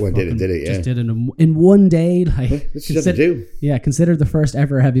went in and just did it in one day. Like, considered the first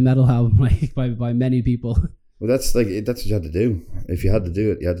ever heavy metal album, like by many people. Well, that's what you had to do. If you had to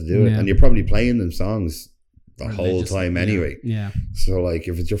do it, you had to do it, and you're probably playing them songs the whole time anyway. Yeah. So like,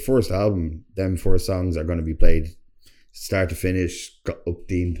 if it's your first album, them first songs are going to be played start to finish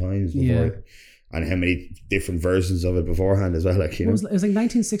upteen times before, and how many different versions of it beforehand as well. Like, you know, it was like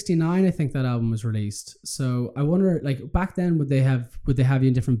 1969, I think that album was released. So I wonder, like, back then, would they have you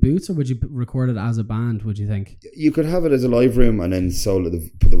in different booths, or would you record it as a band? Would you think you could have it as a live room and then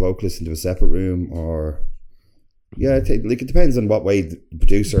put the vocalist into a separate room, or? Yeah, like it depends on what way the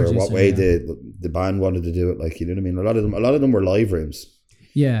producer or what way the band wanted to do it. Like, you know what I mean? A lot of them were live rooms.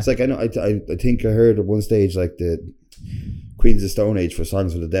 Yeah, it's like I think I heard at one stage like the Queens of Stone Age for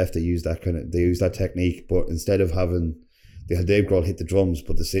Songs for the Deaf, they used that technique, but instead of having they had Dave Grohl hit the drums,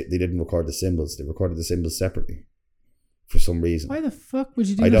 but they didn't record the cymbals. They recorded the cymbals separately for some reason. Why the fuck would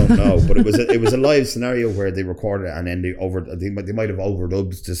you do that? I don't know, but it was a live scenario where they recorded it and then they might have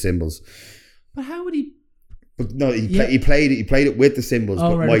overdubbed the cymbals. But how would he? But no, he played it with the cymbals,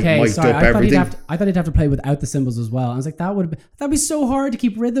 but mic'd up everything. I thought he'd have to play without the cymbals as well. I was like, that'd be so hard to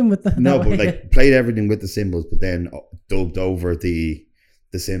keep rhythm with the. No, but like played everything with the cymbals, but then dubbed over the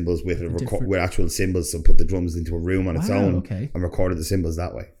cymbals with actual cymbals, so put the drums into a room on its own and recorded the cymbals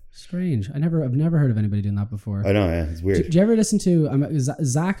that way. Strange. I've never heard of anybody doing that before. I know, yeah, it's weird. Did you ever listen to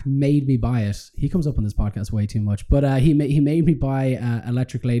Zach made me buy it? He comes up on this podcast way too much, but he made me buy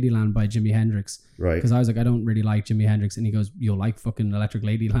Electric Ladyland by Jimi Hendrix, right? Because I was like, I don't really like Jimi Hendrix, and he goes, you'll like fucking Electric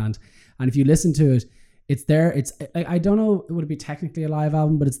Ladyland. And if you listen to it, it's there. It's I don't know, would it be technically a live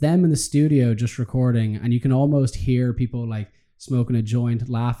album, but it's them in the studio just recording, and you can almost hear people like smoking a joint,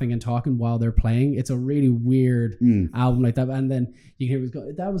 laughing and talking while they're playing. It's a really weird album like that. And then you can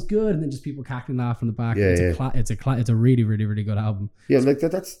hear that was good, and then just people cackling, laughing in the back. It's a really, really, really good album. Yeah, like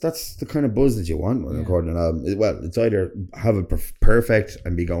that's the kind of buzz that you want when recording an album. It's either have it perfect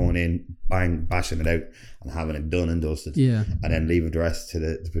and be going in, bashing it out and having it done and dusted, and then leave the rest to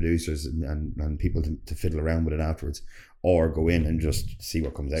the producers and people to fiddle around with it afterwards, or go in and just see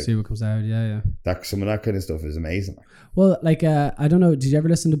what comes out. Yeah. Some of that kind of stuff is amazing. Well, like I don't know, did you ever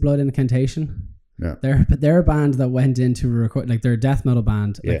listen to Blood Incantation? No. They're a band that went into record, like they're a death metal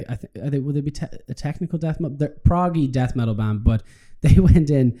band. Yeah. Like, would they be a technical death metal? They're proggy death metal band, but they went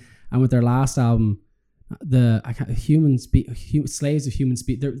in, and with their last album, Slaves of Human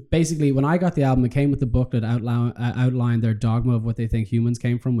Speed. They're basically, when I got the album, it came with the booklet outlined their dogma of what they think humans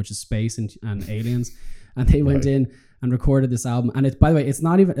came from, which is space and aliens. And they went in and recorded this album. And it's, by the way, it's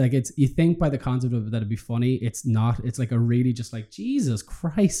not even like, it's, you think by the concept of it that it'd be funny. It's not. It's like a really just like, Jesus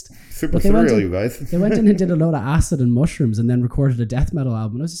Christ. Super surreal, you guys. They went in and did a load of acid and mushrooms and then recorded a death metal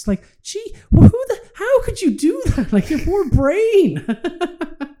album. And I was just like, gee, how could you do that? Like, your poor brain.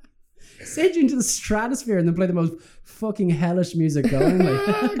 Send you into the stratosphere and then play the most fucking hellish music going.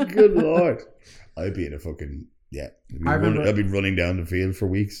 Like. Good Lord. I'd be in a fucking... Yeah, I've been running down the field for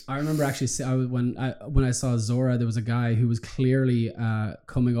weeks. I remember actually, when I saw Zora, there was a guy who was clearly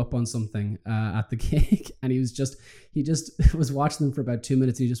coming up on something at the gig, and he just was watching them for about 2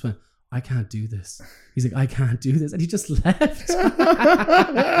 minutes. And he just went, "I can't do this." He's like, "I can't do this," and he just left. This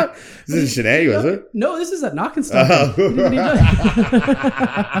is Sinead, was it? No, this is at Knockenstock.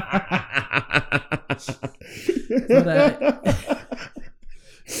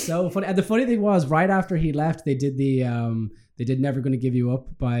 So funny. And the funny thing was, right after he left, they did Never Gonna Give You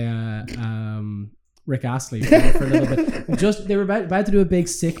Up by Rick Astley for a little bit. Just they were about to do a big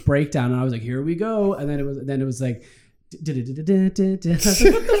sick breakdown, and I was like, here we go. And then it was like, I was like, what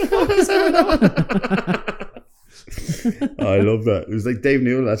the fuck is going on? I love that. It was like Dave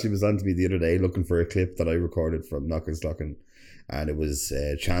Newell actually was on to me the other day looking for a clip that I recorded from Knockenstock, and it was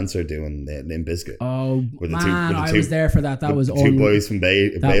Chancer doing Limp Bizkit. Oh, man, I was there for that. That was two boys from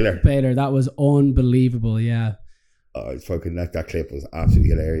Baylor. That was unbelievable, yeah. It's fucking like that clip was absolutely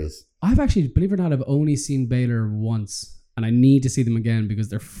hilarious. I've actually, believe it or not, I've only seen Baylor once, and I need to see them again because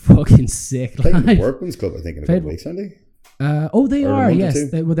they're fucking sick. Playing the Workman's Club, I think, in a couple weeks, aren't they? They are,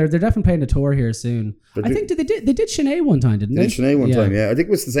 yes. They're definitely playing a tour here soon. I think they did Sinead one time, didn't they? They did Sinead one time, yeah. I think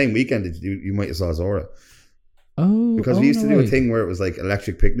it was the same weekend that you might have saw Zora. Because we used to do a thing where it was like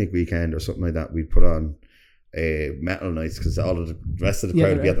Electric Picnic Weekend or something like that. We'd put on metal nights because all of the rest of the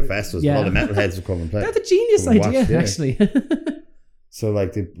crowd would be at the festivals. All the metalheads would come and play. That's a genius idea, actually. So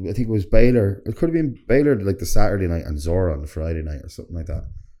like, I think it was Baylor. It could have been Baylor like the Saturday night and Zora on the Friday night or something like that.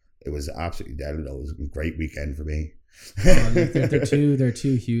 It was absolutely deadly though. It was a great weekend for me. They're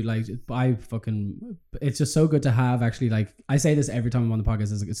too huge. Like, it's just so good to have, actually, like, I say this every time I'm on the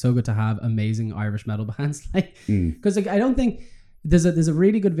podcast, it's so good to have amazing Irish metal bands, like, because like, I don't think there's a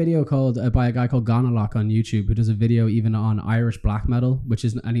really good video called by a guy called Gonalock on YouTube who does a video even on Irish black metal,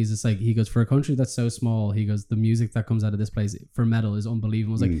 and he's just like, he goes, for a country that's so small, he goes, the music that comes out of this place for metal is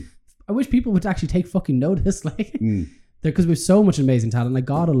unbelievable. I was like, I wish people would actually take fucking notice, like. Because we have so much amazing talent. Like,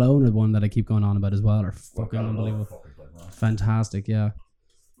 God Alone are one that I keep going on about as well. Are fucking unbelievable. Fantastic, yeah.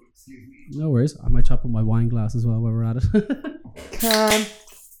 No worries. I might chop up my wine glass as well while we're at it.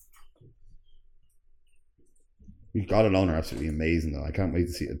 God Alone are absolutely amazing though. I can't wait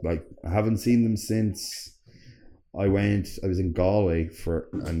to see it. Like, I haven't seen them since I was in Galway for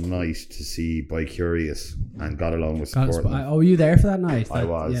a night to see By Curious, and God Alone was supporting them. Oh, were you there for that night? I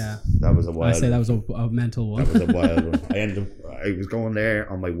was. Yeah. That was a wild one. I say that was a mental one. That was a wild one. I was going there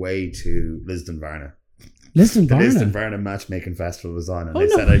on my way to Lisdon Varna. Lisdon Varna? The Lisdon Varna Matchmaking Festival was on,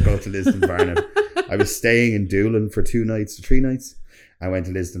 and said I'd go to Lisdon Varna. I was staying in Doolin for 3 nights, I went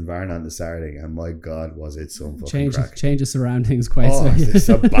to Liston Varna on the Saturday, and my God, was it some fucking crack. Change of surroundings quite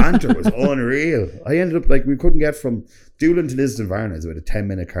the banter was unreal. I ended up we couldn't get from Doolin to Liston Varna. It's about a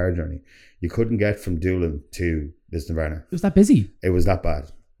 10-minute car journey. You couldn't get from Doolin to Liston Varna. It was that busy. It was that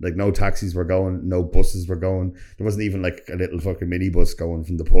bad. No taxis were going, no buses were going. There wasn't even a little fucking minibus going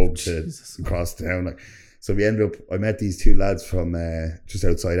from the pub to across town. So we ended up, I met these two lads from just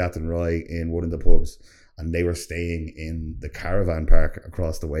outside Athenry in one of the pubs, and they were staying in the caravan park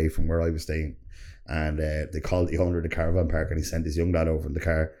across the way from where I was staying. And they called the owner of the caravan park, and he sent this young lad over in the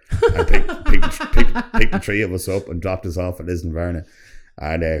car and picked the three of us up and dropped us off at Liston Varna.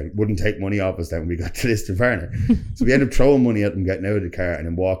 And wouldn't take money off us then when we got to Liston Varna. So we ended up throwing money at them, getting out of the car, and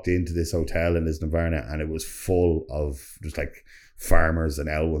then walked into this hotel in Liston Varna, and it was full of just farmers and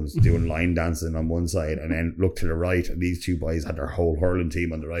Elwins doing line dancing on one side, and then look to the right, and these two boys had their whole hurling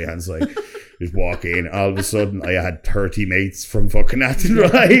team on the right hand side. Just walk in, all of a sudden I had 30 mates from fucking Athenry.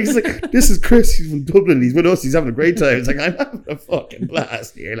 He's like, this is Chris, he's from Dublin, he's with us, he's having a great time. It's like, I'm having a fucking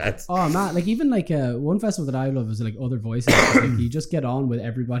blast here, lads. Oh man, even one festival that I love is Other Voices. You just get on with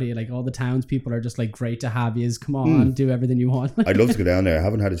everybody, all the townspeople are just great to have you. Come on, do everything you want. I'd love to go down there. I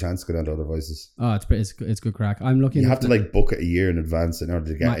haven't had a chance to go down to Other Voices. Oh, it's good crack. I'm looking. You have to book it a year in advance in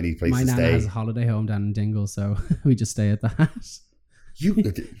order to get any place to stay. My nana has a holiday home down in Dingle, so we just stay at that.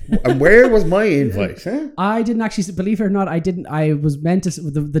 And where was my invite? Huh? I didn't actually, believe it or not, I didn't. I was meant to.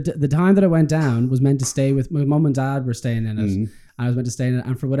 The time that I went down was meant to stay with my mum and dad. Were staying in it, and I was meant to stay in it.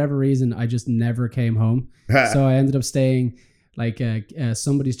 And for whatever reason, I just never came home. So I ended up staying.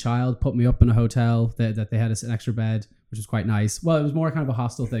 Somebody's child put me up in a hotel that they had an extra bed, which was quite nice. Well, it was more kind of a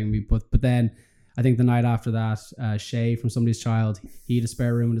hostel thing. But then I think the night after that, Shay from somebody's child, he had a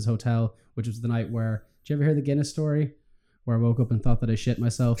spare room in his hotel, which was the night where. Did you ever hear the Guinness story? Where I woke up and thought that I shit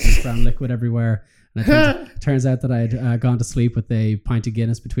myself and brown liquid everywhere. And it turns out that I had gone to sleep with a pint of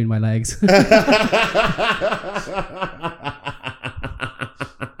Guinness between my legs.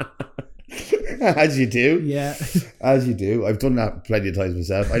 As you do. Yeah. As you do. I've done that plenty of times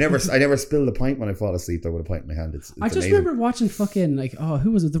myself. I never spilled a pint when I fall asleep though with a pint in my hand. It's I just remember watching fucking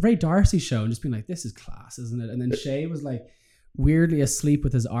who was it? The Ray Darcy show, and just being this is class, isn't it? And then Shay was weirdly asleep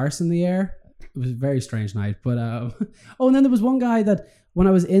with his arse in the air. It was a very strange night, but and then there was one guy that when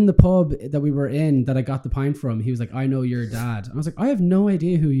I was in the pub that we were in that I got the pint from, he was like, I know your dad. And I was like, I have no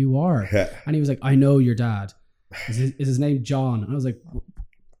idea who you are. And he was like, I know your dad. Is his name John? And I was like,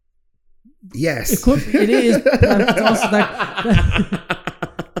 yes, it is. It's also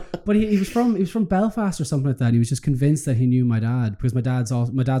but he was from Belfast or something like that. He was just convinced that he knew my dad because my dad's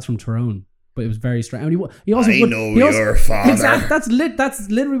from Tyrone. But it was very strange. And he also your father. Exactly. That's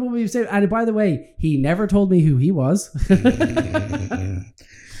literally what we said. And by the way, he never told me who he was.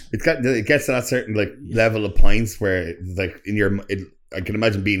 It gets to that certain level of points where I can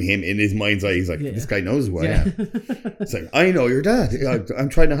imagine being him in his mind's eye. He's like, this guy knows who I am. It's like, I know your dad. I'm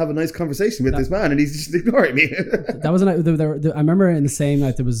trying to have a nice conversation with this man, and he's just ignoring me. That was a night. I remember in the same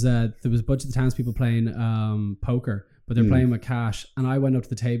night there was a bunch of the townspeople playing poker. But they're playing with cash, and I went up to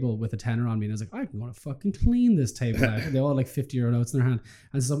the table with a tenner on me, and I was like, I'm going to fucking clean this table out. They all had €50 notes in their hand,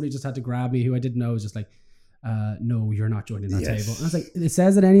 and somebody just had to grab me, who I didn't know, was just like, no, you're not joining that table. And I was like, it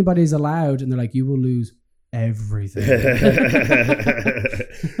says that anybody's allowed, and they're like, you will lose everything.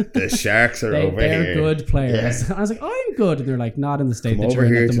 The Sharks are over here. They're good players. Yeah. I was like, I'm good, and they're like, not in the state that you're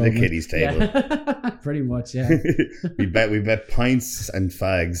in at the moment. Over here to the kiddies table. Yeah. Pretty much, yeah. we bet pints and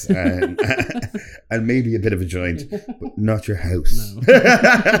fags and maybe a bit of a joint, but not your house.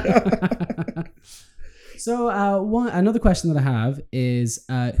 No. So another question that I have is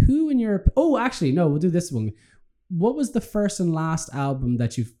who in your we'll do this one. What was the first and last album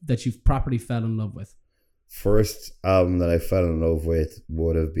that you've properly fell in love with? First album that I fell in love with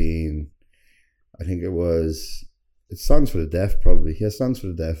would have been, I think it's Songs for the Deaf, probably. Yeah, Songs for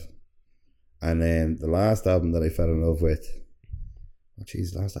the Deaf. And then the last album that I fell in love with,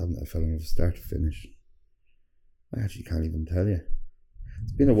 last album that I fell in love with, start to finish, I actually can't even tell you.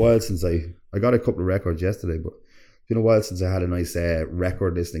 It's been a while since I got a couple of records yesterday, but it's been a while since I had a nice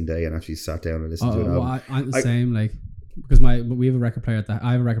record listening day and actually sat down and listened to an album. Well, I'm the same, because we have a record player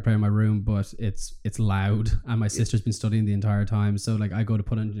I have a record player in my room, but it's loud, and my sister's been studying the entire time, so I go to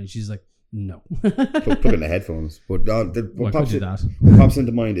put it in, and she's like, no. Plug in the headphones. But what pops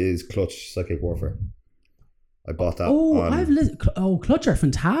into mind is Clutch, Psychic Warfare. I bought that. I've listened. Clutch are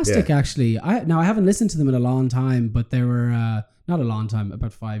fantastic, actually. I haven't listened to them in a long time, but they were not a long time,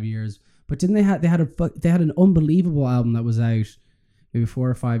 about 5 years. But didn't they had an unbelievable album that was out maybe 4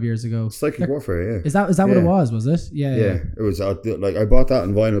 or 5 years ago? Psychic Warfare, yeah. Is that what it was? Was it? Yeah. It was I bought that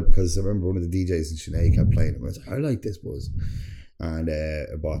on vinyl because I remember one of the DJs in Sinead kept playing it. I was like, I like this buzz. and I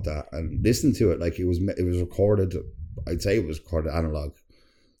bought that and listened to it. Like it was recorded. I'd say it was recorded analog,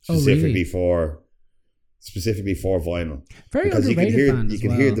 specifically for vinyl. Very because underrated band as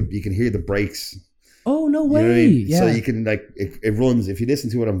well. You can hear the breaks. Oh, no way! You know what I mean? Yeah. So you can like it runs. If you listen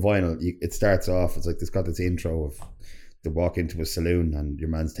to it on vinyl, it starts off. It's like it's got this intro of they walk into a saloon and your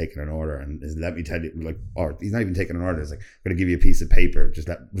man's taking an order and let me tell you, like, or he's not even taking an order. It's like, I'm going to give you a piece of paper. Just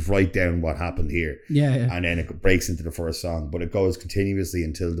write down what happened here. Yeah. And then it breaks into the first song, but it goes continuously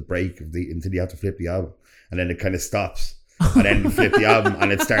until the break until you have to flip the album, and then it kind of stops, and then you flip the album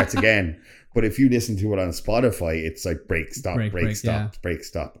and it starts again. But if you listen to it on Spotify, it's like break, stop, break, stop, break,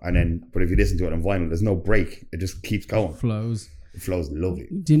 stop. And then, but if you listen to it on vinyl, there's no break. It just keeps going. It flows lovely.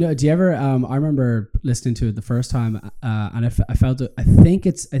 Do you ever, I remember listening to it the first time, and I felt it, I think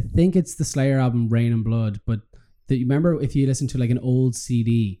it's the Slayer album, Rain and Blood, but you remember if you listen to like an old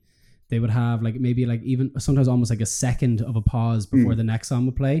CD, they would have like maybe like even sometimes almost like a second of a pause before the next song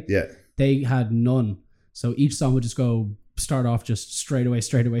would play. Yeah. They had none. So each song would just start off just straight away.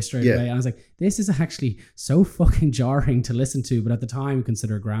 And I was like, this is actually so fucking jarring to listen to, but at the time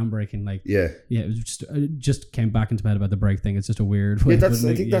consider groundbreaking. Like, it was just came back into my head about the break thing. It's just a weird way. I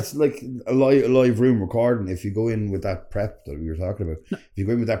think that's like a live room recording. If you go in with that prep that we were talking about, if you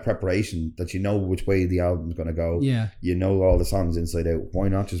go in with that preparation that you know which way the album's going to go, you know all the songs inside out, why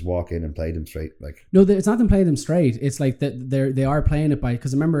not just walk in and play them straight? Like, no, it's not them playing them straight. It's like that they are playing it by,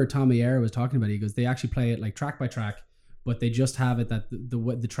 because I remember Tommy Eyre was talking about it. He goes, they actually play it like track by track, but they just have it that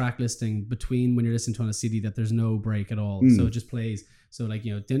the track listing between when you're listening to on a CD that there's no break at all. So it just plays. So like,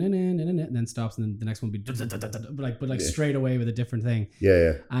 you know, and then stops, and then the next one will be but straight away with a different thing.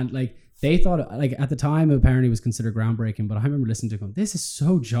 Yeah. And like they thought, like at the time apparently it was considered groundbreaking, but I remember listening to it going, this is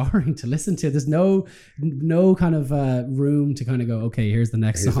so jarring to listen to. There's no kind of room to kind of go, okay, here's the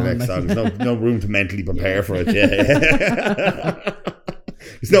next song. There's no room to mentally prepare for it. Yeah.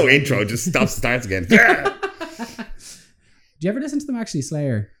 There's no intro, it just starts again. Do you ever listen to them actually,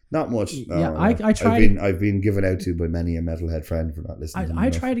 Slayer? Not much. No, yeah, no. I tried. I've been given out to by many a metalhead friend for not listening to them. I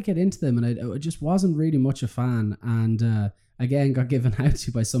tried to get into them, and I just wasn't really much a fan. And again, got given out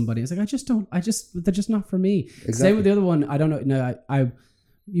to by somebody. I was like, they're just not for me. Exactly. Same with the other one. I don't know. No,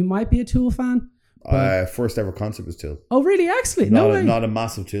 you might be a Tool fan. First ever concert was Tool. Oh, really? Actually, not a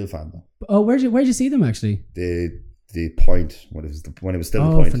massive Tool fan though. Oh, where'd you see them actually? The Point, when it was still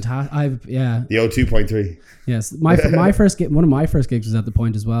the Point. Fantastic! The O2.3. Yes, one of my first gigs was at the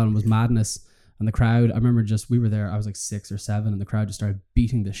Point as well, and was madness. And the crowd, I remember we were there. I was like 6 or 7, and the crowd just started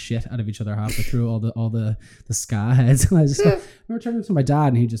beating the shit out of each other halfway through all the ska heads. And I remember turning to my dad,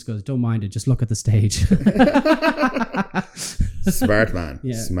 and he just goes, "Don't mind it, just look at the stage." Smart man.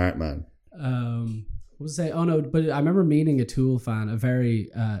 Yeah. Smart man. What was I say? Oh no, but I remember meeting a Tool fan, I've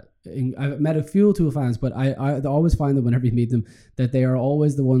met a few Tool fans, but I always find that whenever you meet them, that they are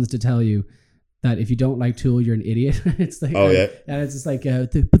always the ones to tell you that if you don't like Tool, you're an idiot. It's like, and it's just like,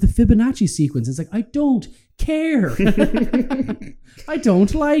 but the Fibonacci sequence, it's like, I don't care. I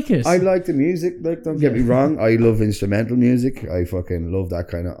don't like it. I like the music. Like, don't get me wrong. I love instrumental music. I fucking love that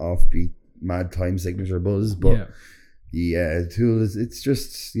kind of offbeat, mad time signature buzz. But Tool it's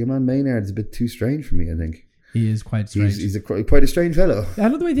just, your man Maynard's a bit too strange for me, I think. He is quite strange. He's quite a strange fellow. I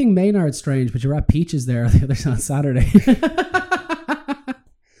don't really think Maynard's strange, but you're at Peaches there the other on Saturday.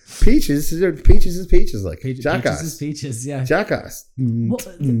 Peaches is Peaches, like Jackass. Peaches is Peaches, yeah. Jackass.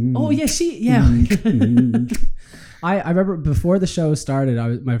 Oh yeah, I remember before the show started,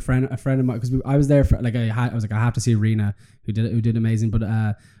 a friend of mine, because I was there for like I have to see Rena who did amazing, but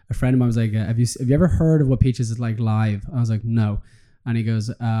a friend of mine was like, have you ever heard of what Peaches is like live? I was like, no, and he goes,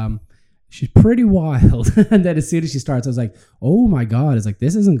 she's pretty wild. And then as soon as she starts, I was like, oh my God. It's like,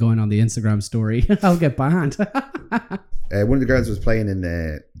 this isn't going on the Instagram story. I'll get banned. One of the girls was playing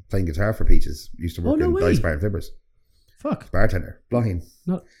guitar for Peaches. Used to work in Dice Bar and Fibbers. Fuck. Bartender. Blaheen.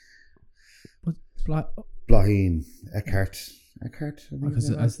 Not. What? Blaheen. Eckhart.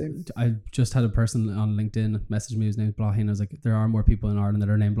 I just had a person on LinkedIn message me whose name is Blaheen. I was like, there are more people in Ireland that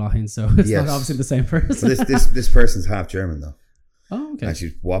are named Blaheen, so it's not obviously the same person. this person's half German though. Oh, okay. And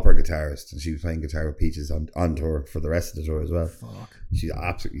she's whopper guitarist, and she was playing guitar with Peaches on tour for the rest of the tour as well. Fuck. She's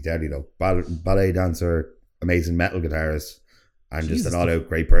absolutely deadly though. Ballet dancer, amazing metal guitarist, and just an all-out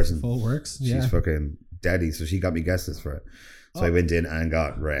great person. Full works. She's fucking deadly. So she got me guest list for it. So I went in and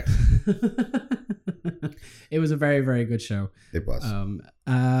got wrecked. It was a very, very good show. It was.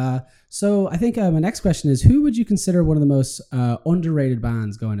 So I think my next question is, who would you consider one of the most underrated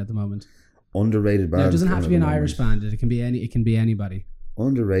bands going at the moment? Underrated band. No, it doesn't have to be an Irish band. It can be anybody.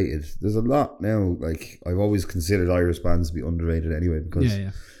 Underrated. There's a lot now. Like, I've always considered Irish bands to be underrated anyway, because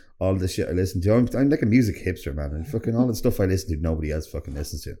all the shit I listen to. I'm like a music hipster, man, and fucking all the stuff I listen to, nobody else fucking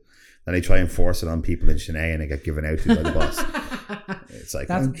listens to. Then I try and force it on people in Chennai, and I get given out to by the boss. It's like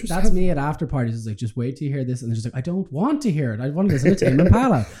that's me at after parties. It's like, just wait till you hear this, and they're just like, I don't want to hear it. I want to listen to Tame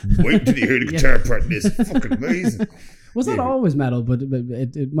Impala. Wait till you hear the guitar part. This is fucking amazing. Was not always metal, but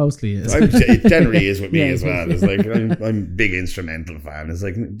it mostly is. It generally is with me as well. It's like I'm a big instrumental fan. It's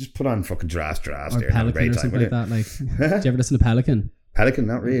like, just put on fucking draft or there. Pelican or something like that. Like, do you ever listen to Pelican? Pelican,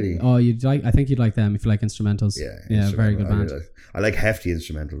 not really. Oh, I think you'd like them if you like instrumentals. Yeah, very good band. I like hefty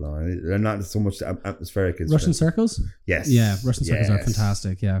instrumental though. They're not so much atmospheric. Russian Circles? Yes. Yeah, Russian Circles are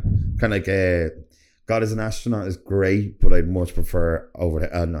fantastic. Yeah. Kind of like God is an Astronaut is great, but I'd much prefer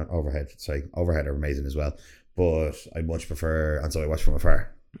Overhead. Not Overhead. Sorry, Overhead are amazing as well. But I'd much prefer And So I Watch From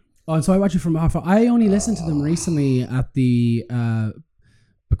Afar. Oh, And So I Watch You From Afar. I only listened to them recently at the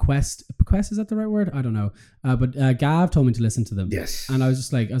Bequest, is that the right word? I don't know. But Gav told me to listen to them. Yes. And I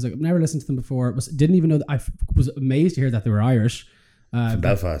was like, I've never listened to them before. Didn't even know that. I was amazed to hear that they were Irish. From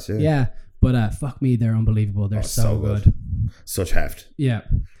Belfast, yeah. Yeah. But fuck me, they're unbelievable. They're so good. Such heft. Yeah.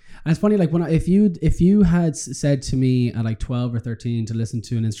 And it's funny, like if you had said to me at like 12 or 13 to listen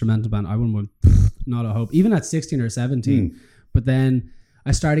to an instrumental band, I wouldn't not a hope. Even at 16 or 17. But then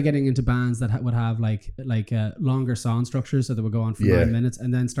I started getting into bands that would have like longer song structures, so they would go on for 9 minutes,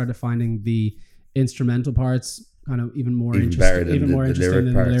 and then started finding the instrumental parts kind of even more interesting, even more interesting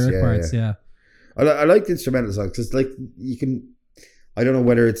than the lyric parts. Yeah. I like the instrumental songs because like you can. I don't know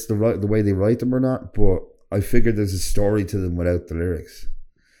whether it's the way they write them or not, but I figured there's a story to them without the lyrics.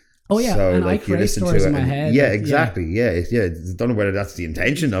 Oh yeah, so, and like, I create stories in my head. Yeah, exactly. Yeah. I don't know whether that's the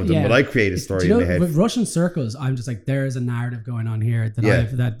intention of them, but I create a story in my head. With Russian Circles, I'm just like, there is a narrative going on here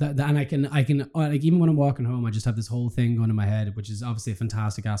that and I can like, even when I'm walking home, I just have this whole thing going in my head, which is obviously a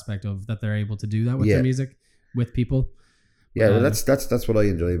fantastic aspect of that they're able to do that with their music with people. Yeah, well, that's what I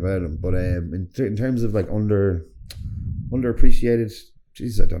enjoy about them. But in terms of like underappreciated,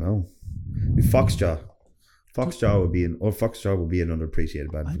 Jesus, I don't know. Foxjaw would be an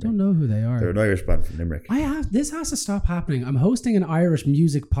underappreciated band. I don't know who they are. They're an Irish band from Limerick. This has to stop happening. I'm hosting an Irish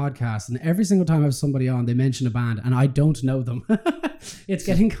music podcast, and every single time I have somebody on, they mention a band, and I don't know them. It's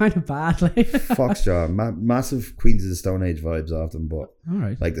getting kind of bad. Like. Foxjaw, massive Queens of the Stone Age vibes off them, but all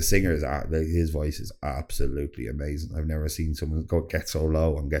right. Like the singer his voice is absolutely amazing. I've never seen someone get so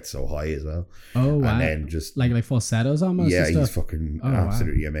low and get so high as well. Oh wow! And then just like falsettos almost. Yeah, he's fucking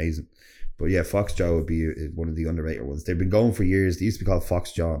absolutely amazing. But yeah, Foxjaw would be one of the underrated ones. They've been going for years. They used to be called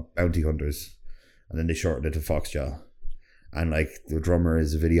Foxjaw Bounty Hunters, and then they shortened it to Foxjaw. And like the drummer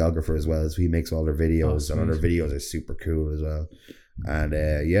is a videographer as well, so he makes all their videos, and all their videos are super cool as well. And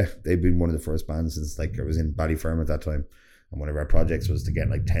they've been one of the first bands since like I was in Ballyferm at that time. And one of our projects was to get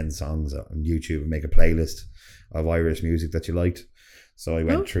like 10 songs on YouTube and make a playlist of Irish music that you liked. So I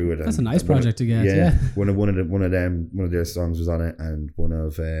went through it. That's a nice project to get. Yeah. One of their songs was on it, and one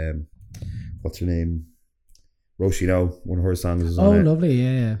of what's her name? Roisin, one of her songs was on it. Oh, lovely,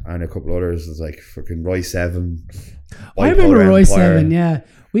 yeah. And a couple others was like fucking Roy 7. I remember Roy 7, yeah.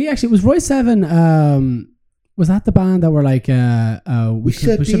 It was Roy 7, was that the band that were like, we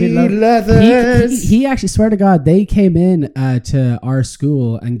should be leathers? He actually, swear to God, they came in to our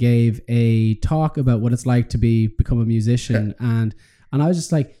school and gave a talk about what it's like to become a musician. And I was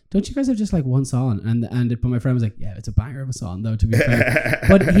just like, don't you guys have just like one song? But my friend was like, yeah, it's a banger of a song though, to be fair.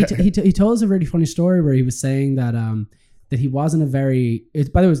 But he told us a really funny story where he was saying that that he wasn't a very. By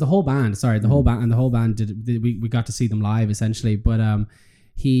the way, it was the whole band. Sorry, the whole band we got to see them live essentially. But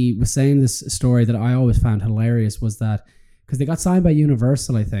he was saying this story that I always found hilarious was that because they got signed by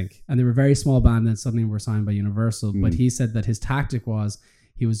Universal, I think, and they were a very small band, and then suddenly were signed by Universal. But he said that his tactic was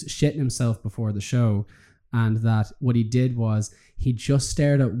he was shitting himself before the show. And that what he did was he just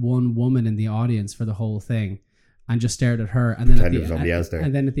stared at one woman in the audience for the whole thing and just stared at her. And then, at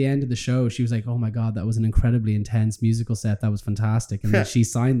the end of the show, she was like, oh my God, that was an incredibly intense musical set. That was fantastic. And then she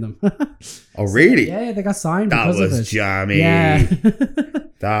signed them. Oh, really? Yeah, they got signed. That was jammy. Yeah.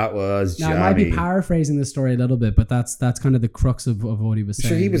 That was jammy. Now, I might be paraphrasing the story a little bit, but that's kind of the crux of what he was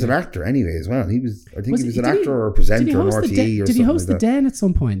saying. Sure, he was an actor anyway as well. I think he was an actor or a presenter on RTE or something. Did he host the Den at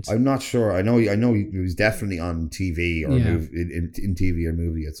some point? I'm not sure. I know he was definitely on TV or in TV or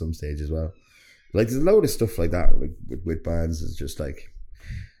movie at some stage as well. Like there's a load of stuff like that with bands. It's just like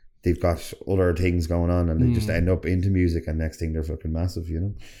they've got other things going on and they just end up into music, and next thing they're fucking massive, you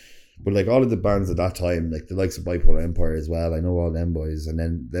know. But like all of the bands at that time, like the likes of Bipolar Empire as well, I know all them boys, and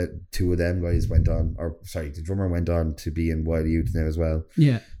then the two of them guys the drummer went on to be in Wild Youth now as well.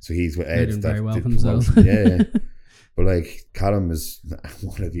 Yeah. So he's with Ed. Doing very well for themselves. Yeah. But like Callum is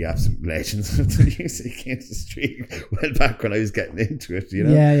one of the absolute legends of the music industry. Well, back when I was getting into it, you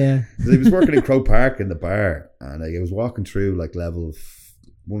know. Yeah. So he was working in Croke Park in the bar, and I was walking through like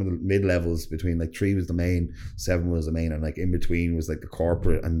one of the mid levels between like 3 was the main, 7 was the main, and like in between was like the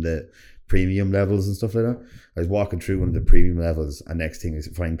corporate and the premium levels and stuff like that. I was walking through one of the premium levels, and next thing is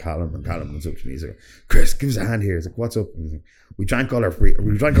find Callum, and Callum comes up to me. He's like, "Chris, give us a hand here." He's like, "What's up?" And he's like, we drank all our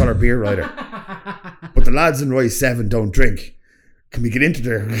beer, Ryder, but the lads in Roy 7 don't drink. Can we get into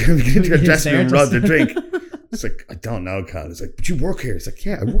their dressing room and rob their drink? It's like, I don't know, Cal. It's like, but you work here. It's like,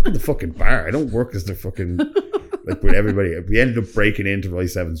 yeah, I work in the fucking bar. I don't work as the fucking like with everybody. We ended up breaking into Roy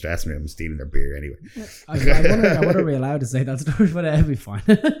 7's dressing room and stealing their beer anyway. I wonder are we allowed to say that story, but it'll be fine.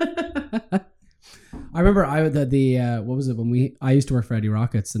 I remember what was it when I used to work for Eddie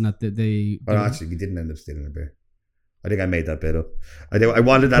Rockets, and that actually we didn't end up stealing their beer. I think I made that bit up. I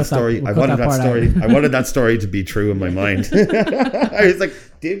wanted that story. I wanted that story to be true in my mind. I was like,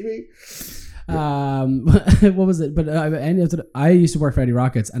 did we? What was it? But I used to work for Eddie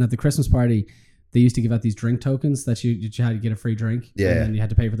Rockets, and at the Christmas party, they used to give out these drink tokens that you had to get a free drink, and then you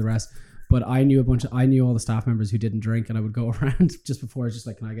had to pay for the rest. But I knew all the staff members who didn't drink, and I would go around just before, just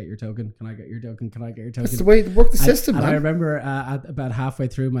like, "Can I get your token? Can I get your token? Can I get your token?" That's the way to work the system. And I remember at about halfway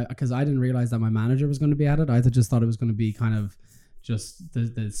through because I didn't realize that my manager was going to be at it. I just thought it was going to be kind of just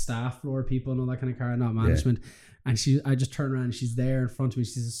the staff floor people and all that kind of car, not management. Yeah. And I just turned around and she's there in front of me.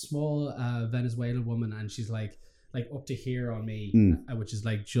 She's a small Venezuelan woman, and she's like up to here on me, which is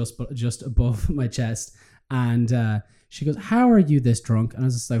like just above my chest. And she goes, "How are you this drunk?" And I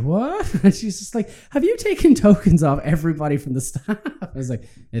was just like, "What?" And she's just like, "Have you taken tokens off everybody from the staff?" I was like,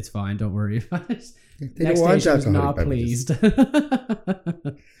 "It's fine, don't worry about it." Next day she was not pleased.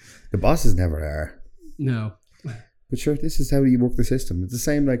 The bosses never are. No. But sure, this is how you work the system. It's the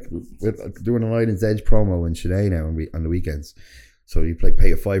same like with doing an Island's Edge promo in Sinead now on the weekends. So you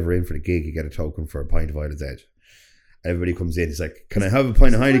pay a $5 in for the gig, you get a token for a pint of Island's Edge. Everybody comes in, he's like, "Can I have a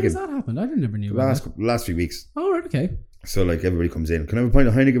pint of Heineken?" When has that happened? I never knew about that. Last few weeks. Oh, right, okay. So like everybody comes in, "Can I have a pint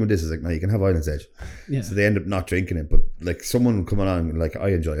of Heineken with this?" It's like, "No, you can have Island's Edge." Yeah. So they end up not drinking it, but like someone coming on like, "I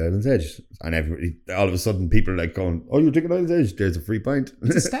enjoy Island's Edge," and everybody, all of a sudden people are like going, "Oh, you're drinking Island's Edge? There's a free pint."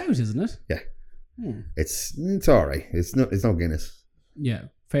 It's a stout, isn't it? Yeah. It's all right. It's no Guinness. Yeah.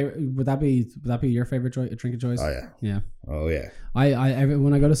 Would that be your favorite drink of choice? Oh yeah. Yeah. Oh yeah.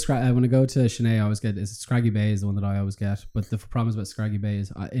 When I go to Sinead, I always get Scraggy Bay is the one that I always get. But the problem about Scraggy Bay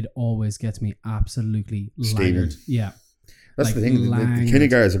is it always gets me absolutely langered. Yeah. That's the thing. The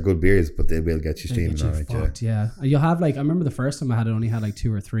Kinnegars are good beers, but they will get you steaming. All right, yeah. You'll have I remember the first time I had it, only had like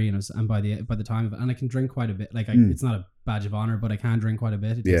 2 or 3, and by the time of it, and I can drink quite a bit. It's not a badge of honor, but I can drink quite a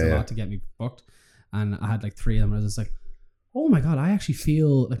bit. It takes a lot to get me fucked. And I had like 3 of them, and I was just like, "Oh my god, I actually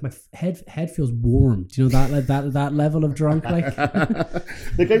feel like my head feels warm." Do you know that level of drunk? Like,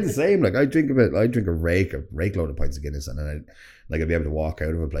 like I'm the same. Like I drink a rake load of pints of Guinness, and then I'd be able to walk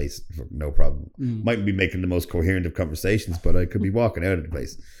out of a place for no problem. Mightn't be making the most coherent of conversations, but I could be walking out of the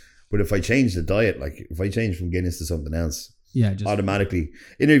place. But if I change the diet, like if I change from Guinness to something else, just automatically,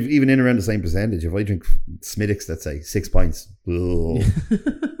 even in around the same percentage, if I drink Smithwick's, let's say 6 pints,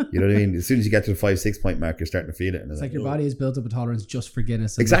 you know what I mean? As soon as you get to the 5-6 pint mark, you're starting to feel it. And it's like your body has built up a tolerance just for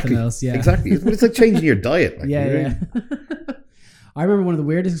Guinness and exactly. nothing else. Yeah, exactly. But it's like changing your diet. Like, yeah. I remember one of the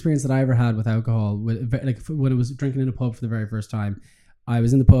weirdest experiences that I ever had with alcohol, when I was drinking in a pub for the very first time. I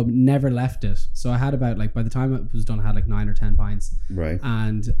was in the pub, never left it. So I had about by the time it was done, I had like 9 or 10 pints. Right.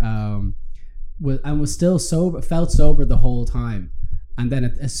 And was still sober, felt sober the whole time. And then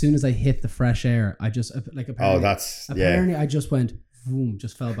as soon as I hit the fresh air, I just apparently I just went boom,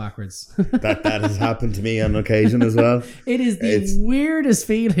 just fell backwards. that has happened to me on occasion as well. It is the weirdest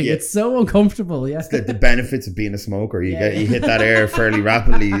feeling. Yeah. It's so uncomfortable. Yeah. The benefits of being a smoker. You hit that air fairly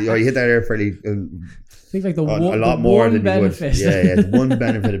rapidly, or you hit that air fairly. I think like a lot more than benefit. You would. Yeah, the one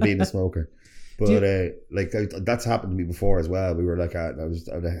benefit of being a smoker. But that's happened to me before as well. We were I was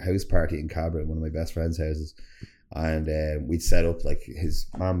at a house party in Cabra, one of my best friend's houses, and we'd set up his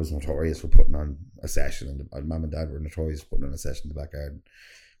mom was notorious for putting on a session, and mom and dad were notorious for putting on a session in the back garden.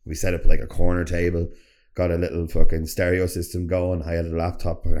 We set up a corner table, got a little fucking stereo system going. I had a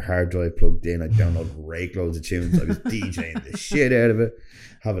laptop and a hard drive plugged in. I downloaded rake loads of tunes. I was DJing the shit out of it,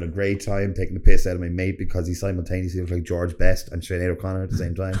 having a great time, taking the piss out of my mate because he simultaneously looked like George Best and Sinead O'Connor at the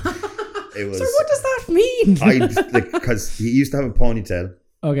same time. It was. So what does that mean? Because he used to have a ponytail.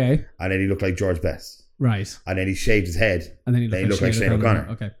 Okay. And then he looked like George Best. Right. And then he shaved his head. And then he looked like Sinead O'Connor.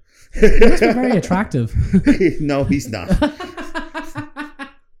 Okay. He must be very attractive. No, he's not.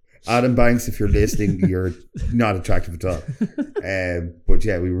 Adam Banks, if you're listening, you're not attractive at all. But But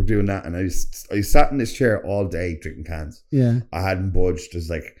yeah, we were doing that, and I sat in this chair all day drinking cans. Yeah. I hadn't budged.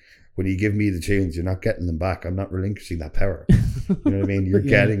 It's like, when you give me the tunes, you're not getting them back. I'm not relinquishing that power. You know what I mean? You're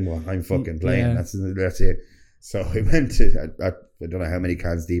getting what I'm fucking playing. Yeah. That's it. So I went to, I don't know how many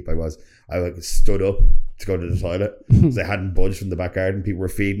cans deep I was. I stood up to go to the toilet because I hadn't budged from the back garden. People were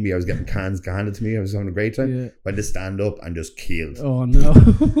feeding me. I was getting cans handed to me. I was having a great time. Yeah. Went to stand up and just keeled. Oh no.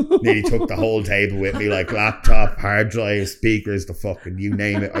 Nearly took the whole table with me, like laptop, hard drive, speakers, the fucking, you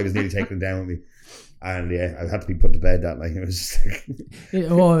name it. I was nearly taking them down with me. And yeah, I had to be put to bed that night. It was just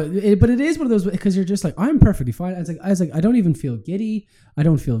like but it is one of those, because you're just like, I'm perfectly fine. I was like, I don't even feel giddy. I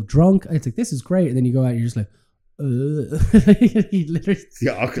don't feel drunk. It's like, this is great. And then you go out and you're just like, you literally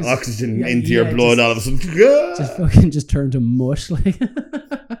oxygen into your blood all of a sudden. Just fucking just turn to mush. Like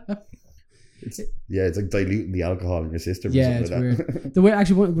it's like diluting the alcohol in your system. Yeah, it's weird. The way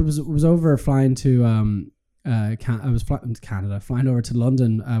actually was over flying to I was flying to Canada, flying over to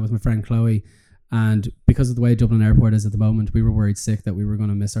London with my friend Chloe. And because of the way Dublin Airport is at the moment, we were worried sick that we were going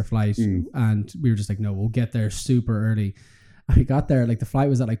to miss our flight. And we were just like, no, we'll get there super early. And we got there, like the flight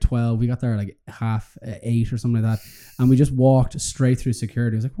was at like 12. We got there like 8:30 or something like that. And we just walked straight through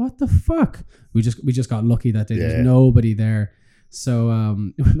security. I was like, what the fuck? We just got lucky that day. Yeah. There's nobody there. So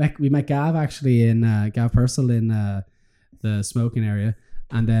we met Gav actually in Gav Purcell in the smoking area.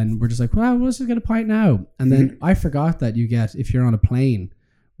 And then we're just like, well, let's just get a pint now. And then I forgot that you get, if you're on a plane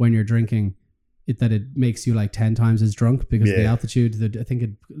when you're drinking, that it makes you like 10 times as drunk because of the altitude. I think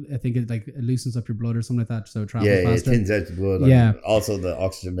it like it loosens up your blood or something like that, so it travels faster. It thins out the blood. And also the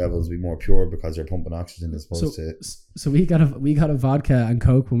oxygen levels will be more pure because you're pumping oxygen as opposed to. So we got a vodka and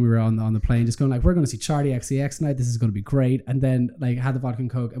Coke when we were on the plane, just going like, we're going to see Charlie XCX tonight. This is going to be great. And then like had the vodka and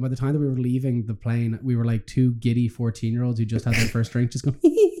Coke, and by the time that we were leaving the plane, we were like two giddy 14-year-olds who just had their first drink, just going.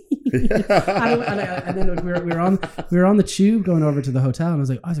 and then we were on the tube going over to the hotel, and I was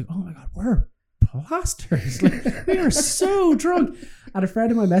like, oh my god, we're plasters. Like, we are so drunk. And a friend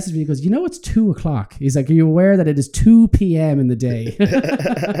of mine messaged me, he goes, you know, it's 2:00. He's like, are you aware that it is 2 p.m. in the day?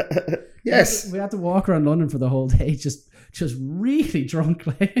 Yes. We had to walk around London for the whole day, just really drunk.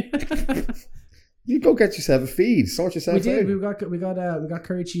 You go get yourself a feed, sort yourself out. We got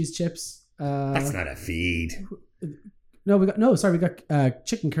curry cheese chips. That's not a feed. We got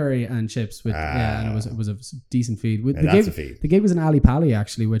chicken curry and chips with and it was a decent feed. That's a feed. The gig was in Ali Pali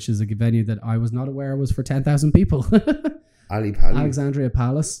actually, which is a venue that I was not aware was for 10,000 people. Ali Pali, Alexandria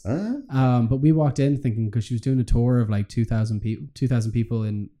Palace. But we walked in thinking, because she was doing a tour of like 2,000 people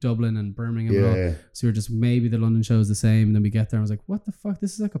in Dublin and Birmingham. And all. So we were just, maybe the London show is the same. And then we get there and I was like, what the fuck?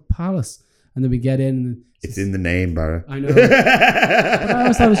 This is like a palace. And then we get in. And it's in the name, Barra. I know. But I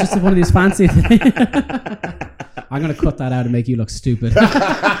always thought it was just one of these fancy things. I'm going to cut that out and make you look stupid.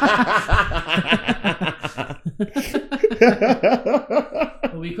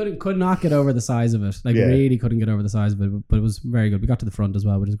 We could not get over the size of it. Really couldn't get over the size of it. But it was very good. We got to the front as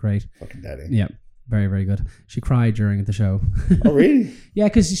well, which is great. Fucking daddy. Yeah. Very, very good. She cried during the show. Oh, really? Yeah,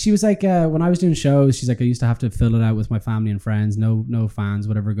 because she was like, when I was doing shows, she's like, I used to have to fill it out with my family and friends. No fans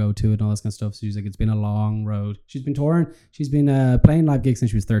would ever go to it and all this kind of stuff. So she's like, it's been a long road. She's been touring. She's been playing live gigs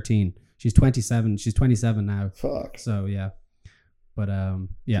since she was 13. She's 27. She's 27 now. Fuck. So, yeah. But, it was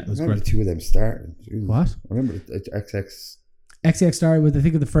great. I remember great. the two of them starting. Jeez. What? I remember XX started with, I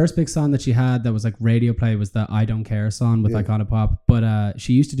think the first big song that she had that was like radio play was the I Don't Care song with Icona Pop. But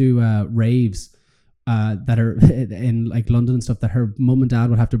she used to do raves that are in like London and stuff that her mum and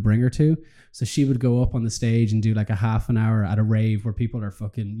dad would have to bring her to. So she would go up on the stage and do like a half an hour at a rave where people are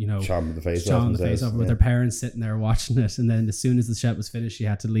fucking, chomping the face off with their parents sitting there watching it. And then as soon as the set was finished, she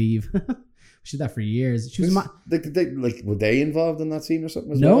had to leave. She did that for years. She was were they involved in that scene or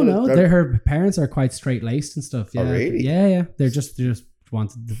something as well? No. Her parents are quite straight laced and stuff. Yeah. Oh, really? Yeah. They just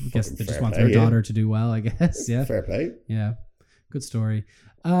want their daughter to do well, I guess. Yeah. Fair play. Yeah. Good story.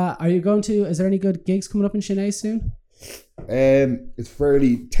 Is there any good gigs coming up in Sinead soon? It's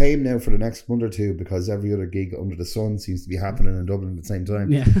fairly tame now for the next month or two because every other gig under the sun seems to be happening in Dublin at the same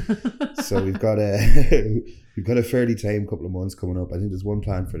time. Yeah. So we've got a fairly tame couple of months coming up. I think there's one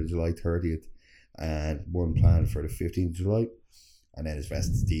planned for the July 30th and one planned for the 15th of July. And then his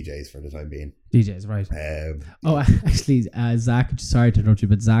rest is DJs for the time being. DJs, right. Actually, Zach, sorry to interrupt you,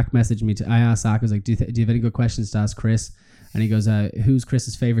 but Zach messaged me. I asked Zach, I was like, do you have any good questions to ask Chris? And he goes, who's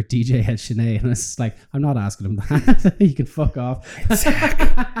Chris's favourite DJ at Sinead? And it's like, I'm not asking him that. You can fuck off. It's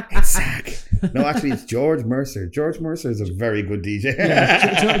Zach. No, actually, it's George Mercer. George Mercer is a very good DJ.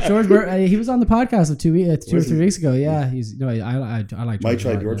 Yeah, George Mercer. He was on the podcast 2 or 3 weeks ago. Yeah, I like My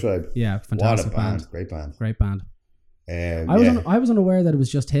Tribe, Your Tribe. Yeah, fantastic band. Great band. I was unaware that it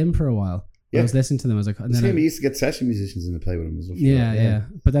was just him for a while. When I was listening to them, I was like, and then we used to get session musicians in to play with him as well. Yeah.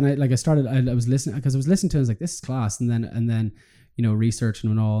 But then I was listening because I was listening to it. I was like, this is class. And then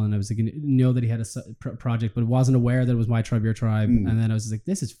researching and all, and I was like, know that he had a project, but wasn't aware that it was My Tribe, Your Tribe. And then I was just like,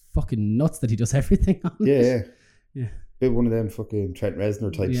 this is fucking nuts that he does everything on it. Yeah. Bit one of them fucking Trent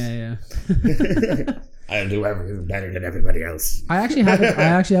Reznor types. Yeah. I'll do everything better than everybody else. I actually have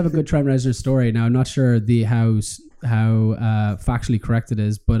a good Trent Reznor story. Now I'm not sure how factually correct it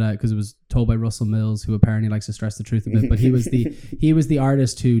is, but because it was told by Russell Mills, who apparently likes to stress the truth a bit. But he was the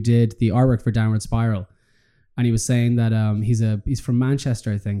artist who did the artwork for Downward Spiral. And he was saying that he's from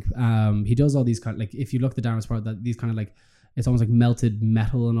Manchester, I think. He does all these kind of, like, if you look at the Downward Spiral, that these kind of like, it's almost like melted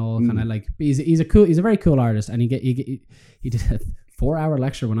metal and all, kind of like, he's a very cool artist. And he did a 4-hour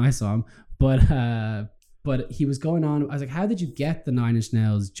lecture when I saw him, but he was going on. I was like, how did you get the Nine Inch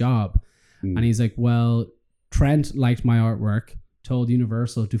Nails job? And he's like, well, Trent liked my artwork, told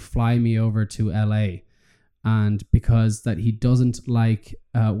Universal to fly me over to LA. And because that he doesn't like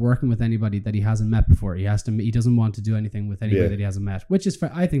working with anybody that he hasn't met before. He doesn't want to do anything with anybody that he hasn't met, which is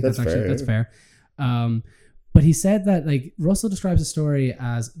fair. I think that's fair. But he said that, like, Russell describes the story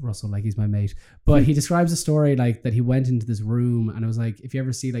as Russell, like he's my mate, but he describes the story like that he went into this room and it was like, if you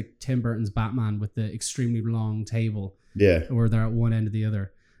ever see like Tim Burton's Batman with the extremely long table, where they're at one end of the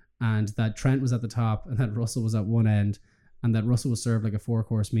other, and that Trent was at the top and that Russell was at one end, and that Russell was served like a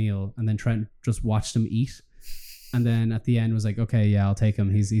 4-course meal, and then Trent just watched him eat. And then at the end was like, okay, yeah, I'll take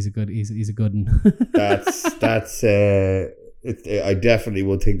him. He's a good one. That's I definitely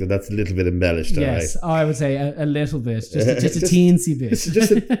would think that's a little bit embellished. Yes, I would say a little bit, just a teensy bit.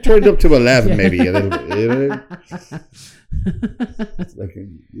 Just turned up to 11, maybe a little bit. You know? It's like,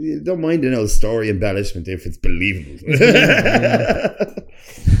 you don't mind story embellishment if it's believable.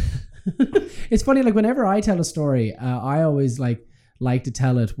 It's funny, like whenever I tell a story, I always like to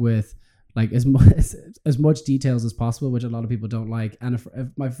tell it with like as much details as possible, which a lot of people don't like. And if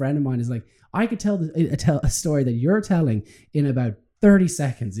my friend of mine is like, I could tell a story that you're telling in about 30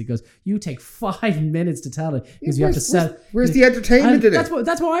 seconds. He goes, you take 5 minutes to tell it because you have to set. Where's the entertainment in it? That's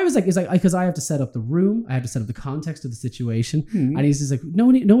what I was like. It's like, because I have to set up the room, I have to set up the context of the situation, and he's just like, no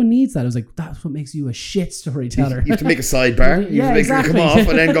one needs that. I was like, that's what makes you a shit storyteller. You have to make a sidebar. Yeah, exactly. Come off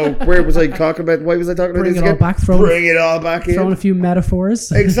and then go, where was I talking about? Why was I talking about this again? Bring it all back in. Throwing a few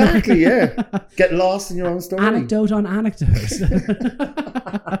metaphors. Exactly. Yeah. Get lost in your own story. Anecdote on anecdote.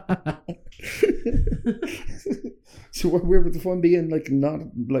 So where would the fun be in not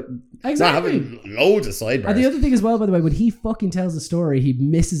having loads of sidebars? And the other thing as well, by the way, when he fucking tells the story, he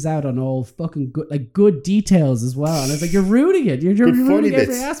misses out on all fucking good details as well. And it's like, you're ruining it. You're ruining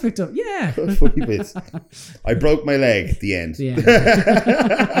every aspect of it. Yeah. Good funny bits. I broke my leg. The end.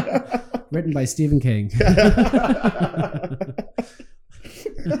 Yeah. Written by Stephen King.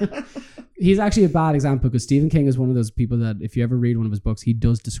 He's actually a bad example because Stephen King is one of those people that if you ever read one of his books, he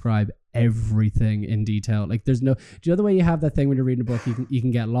does describe everything in detail. Like do you know the way you have that thing when you're reading a book, you can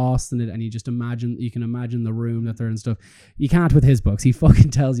get lost in it and you can imagine the room that they're in and stuff. You can't with his books. He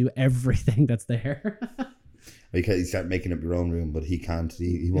fucking tells you everything that's there. You start making up your own room, but he can't.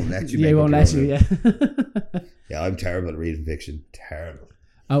 He won't let you. Yeah, he won't let you. Yeah. Yeah, I'm terrible at reading fiction. Terrible.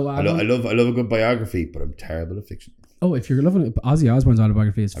 Oh, I love a good biography, but I'm terrible at fiction. Oh, if you're loving it, Ozzy Osbourne's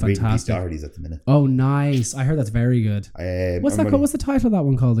autobiography is fantastic. I'm reading Dardis at the minute. Oh, nice. I heard that's very good. What's the title of that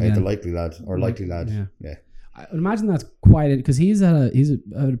one called again? The Likely Lad or Likely Lad. Yeah. I would imagine that's quite it because he's had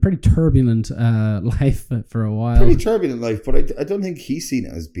a pretty turbulent life for a while. Pretty turbulent life, but I don't think he's seen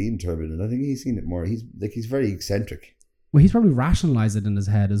it as being turbulent. I think he's seen it more. He's very eccentric. Well, he's probably rationalized it in his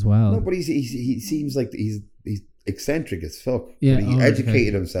head as well. No, but he seems like he's eccentric as fuck. Yeah, but he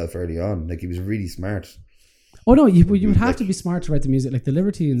educated himself early on. Like he was really smart. Oh no, you would have to be smart to write the music. Like the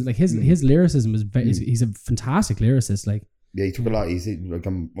Libertines, like his lyricism is he's a fantastic lyricist. Like yeah, he took a lot.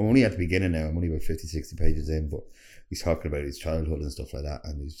 I'm only at the beginning now. I'm only about 50, 60 pages in, but he's talking about his childhood and stuff like that.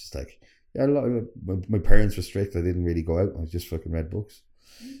 And he's just like, yeah, my parents were strict. I didn't really go out. I just fucking read books.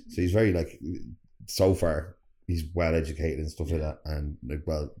 So he's very like, so far he's well educated and stuff like that. And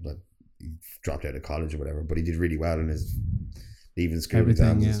he dropped out of college or whatever, but he did really well in his leaving school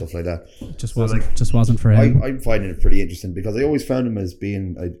exams and stuff like that. Just wasn't for him. I'm finding it pretty interesting because I always found him as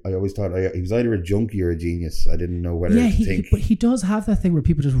being. I always thought he was either a junkie or a genius. I didn't know whether to think. But he does have that thing where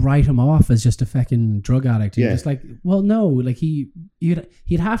people just write him off as just a fucking drug addict. You're just like, well, no, like you'd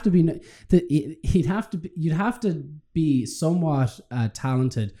have to be somewhat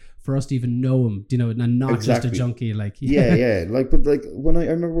talented for us to even know him, and not just a junkie. Like yeah. But when I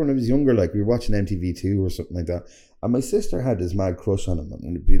remember when I was younger, like we were watching MTV2 or something like that. And my sister had this mad crush on him,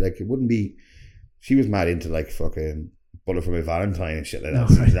 and it'd be like, she was mad into like fucking Bullet for My Valentine and shit like that.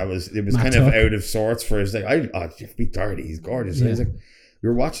 Oh, So right. it was Matt kind Tuck. of out of sorts for us. Like, Jeff beat Dardis, he's gorgeous. Yeah. And he's like, we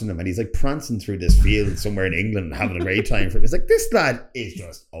were watching him and he's like prancing through this field somewhere in England and having a great time for him. It's like, this lad is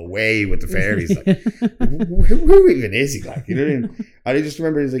just away with the fairies. Like, who even is he? Like, you know what I mean? And I just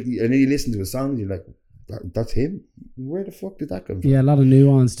remember, he's like, and then you listen to his songs, you're like, that's him? Where the fuck did that come from? Yeah, a lot of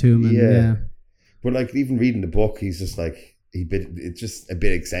nuance to him. And, yeah. But like, even reading the book, he's just like, it's just a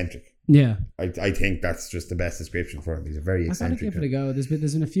bit eccentric. Yeah. I think that's just the best description for him. He's a very eccentric. I gotta give it a go. There's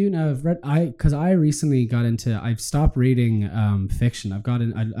been a few now. Because I recently got into. I've stopped reading fiction. I've got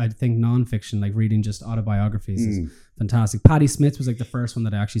in. I think non-fiction, like reading just autobiographies, is fantastic. Patti Smith was like the first one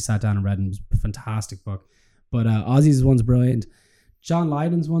that I actually sat down and read, and it was a fantastic book. But Ozzy's one's brilliant. John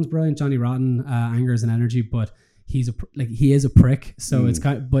Lydon's one's brilliant. Johnny Rotten, Angers and Energy, but he is a prick. So it's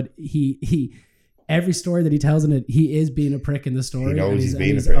kind of, but he every story that he tells in it, he is being a prick in the story. He knows he's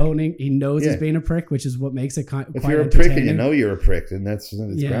being a prick. He knows he's being a prick, which is what makes it quite If you're a prick and you know you're a prick, then it's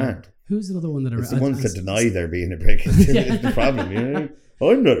grand. Who's the other one that it's the ones that deny they're being a prick is the problem, you know?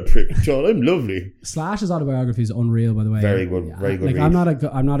 I'm not a prick, John. I'm lovely. Slash's autobiography is unreal, by the way. Very good, very good. Like, I'm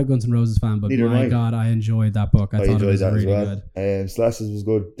not a Guns N' Roses fan, but Neither my God, I enjoyed that book. I thought it was really good. Slash's was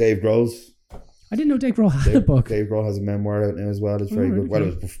good. Dave Grohl's. I didn't know Dave Grohl had a book. Dave Grohl has a memoir out now as well. It's very really good. Well,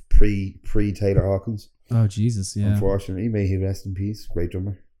 it was pre Taylor Hawkins. Oh Jesus, yeah. Unfortunately, may he rest in peace. Great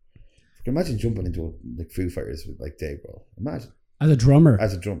drummer. Imagine jumping into like Foo Fighters with like Dave Grohl. Imagine. As a drummer.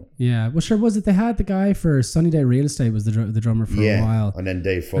 Yeah. Well, sure, was it? They had the guy for Sunny Day Real Estate was the drummer for a while. And then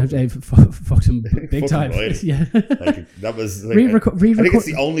Dave fucked him. Fucked him big time. Yeah. Like, that was like, I think it's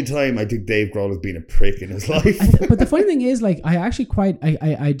the only time I think Dave Grohl has been a prick in his life. But the funny thing is, like, I actually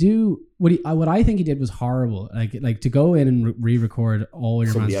I do what I think he did was horrible. Like to go in and re-record all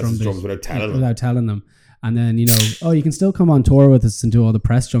your man's drums without telling them. And then, you can still come on tour with us and do all the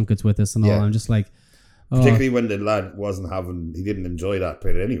press junkets with us and all. I'm just like, particularly when the lad he didn't enjoy that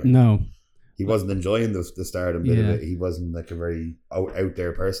bit anyway. No. He wasn't enjoying the stardom bit of it. He wasn't like a very out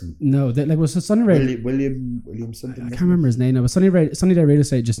there person. No, was Sunny Day. William something. I can't remember his name now, but Sunny Day Real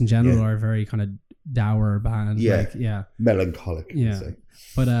Estate just in general are a very kind of dour band. Melancholic. Yeah.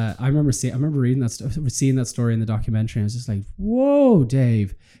 But I remember reading seeing that story in the documentary, and I was just like, "Whoa,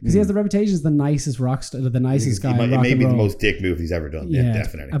 Dave!" Because he has the reputation as the nicest rock star, the nicest guy. It may be the most dick move he's ever done. Yeah,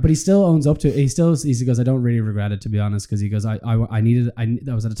 definitely. But he still owns up to it. He goes, "I don't really regret it, to be honest," because he goes, "I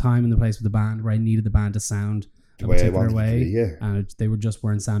was at a time in the place with the band where I needed the band to sound a particular way, and they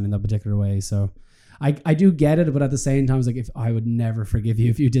weren't sounding that particular way." So I do get it, but at the same time, it's like, if I would never forgive you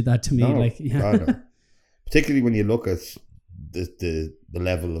if you did that to me. No. Particularly when you look at the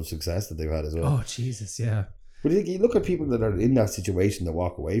level of success that they've had as well. Oh Jesus, yeah. But you look at people that are in that situation that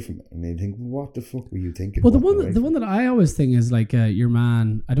walk away from it, and you think, what the fuck were you thinking? Well, the one that I always think is like your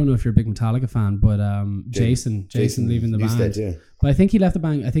man. I don't know if you're a big Metallica fan, but Jason leaving the band. But I think he left the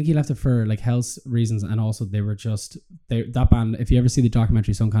band. I think he left it for like health reasons, and also that band. If you ever see the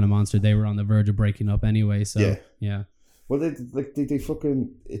documentary Some Kind of Monster, they were on the verge of breaking up anyway. So yeah. Well, they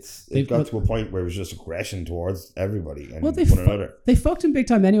fucking it got to a point where it was just aggression towards everybody and one another. They fucked him big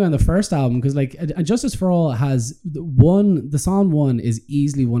time anyway on the first album, because like Justice for All has the song 1 is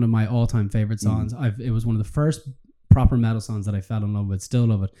easily one of my all-time favorite songs. It was one of the first proper metal songs that I fell in love with. Still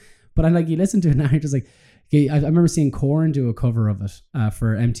love it. But you listen to it now, you're just like, I remember seeing Korn do a cover of it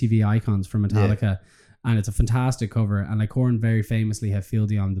for MTV Icons for Metallica. Yeah. And it's a fantastic cover, and like Korn very famously have Phil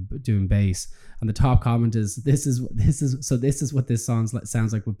Dion doing bass, and the top comment is this is what this song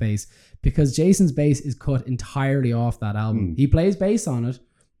sounds like with bass, because Jason's bass is cut entirely off that album. He plays bass on it,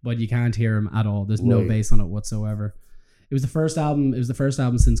 but you can't hear him at all. There's no bass on it whatsoever. It was the first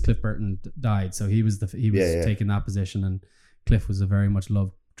album since Cliff Burton died, so he was taking that position, and Cliff was a very much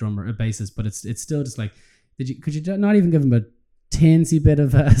loved drummer, bassist, but it's still just like, could you not even give him a teensy bit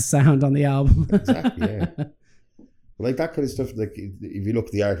of sound on the album? Exactly, yeah. Like that kind of stuff, like if you look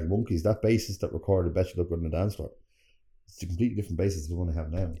at the Arctic Monkeys, that bassist that recorded Bet You Look Good on the Dance Floor, it's a completely different bassist than the one they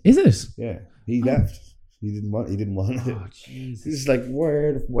have now. Is it? Yeah. He left. He didn't want it. Oh, Jesus. It's like,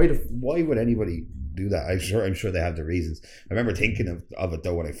 why would anybody do that? I'm sure they have the reasons. I remember thinking of it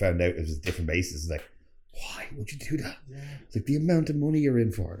though when I found out it was a different bassist. It's like, why would you do that? Yeah. It's like the amount of money you're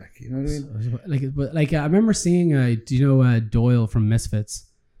in for, like, you know what I mean? I remember seeing, do you know Doyle from Misfits?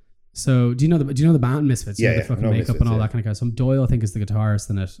 So do you know the band Misfits? Yeah, the fucking makeup Misfits, and all that kind of guy. So Doyle, I think, is the guitarist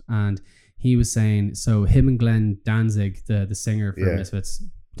in it, and he was saying, so him and Glenn Danzig, the singer for Misfits,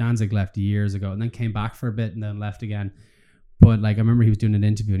 Danzig left years ago and then came back for a bit and then left again. But like I remember he was doing an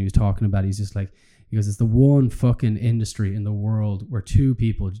interview and he was talking about, he's just like, he goes, it's the one fucking industry in the world where two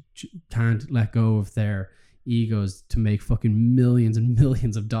people can't let go of their, egos to make fucking millions and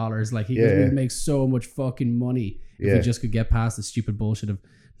millions of dollars. Like he would make so much fucking money if he just could get past the stupid bullshit of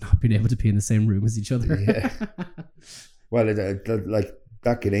not being able to be in the same room as each other. Yeah. Well, like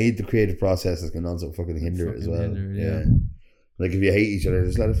that can aid the creative process, it can also fucking hinder it as well. Yeah. Like if you hate each other,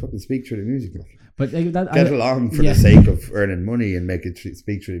 just let it fucking speak through the music. But get along for the sake of earning money and make it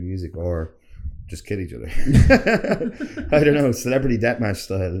speak through the music, or just kill each other. I don't know, celebrity deathmatch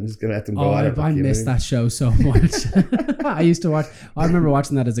style. I'm just gonna let them go at it. I missed that show so much. I used to watch. I remember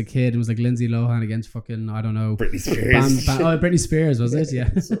watching that as a kid. It was like Lindsay Lohan against fucking, I don't know, Britney Spears. Britney Spears, was it?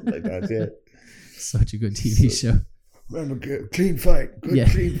 Yeah, something like that. Yeah, such a good TV show. Remember, clean fight.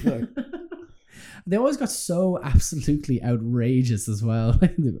 Clean fight. They always got so absolutely outrageous as well.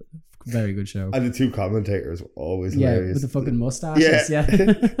 Very good show. And the two commentators were always hilarious. With the fucking mustaches. Yeah.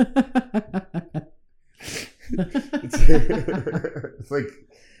 It's like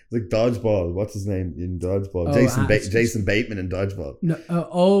Dodgeball. What's his name in Dodgeball? Jason Bateman in Dodgeball. No,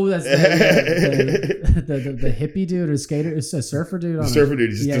 that's the hippie dude or skater, it's a surfer dude. The surfer dude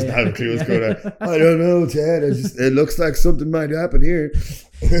just doesn't have a clue what's going on. I don't know, Ted. It looks like something might happen here.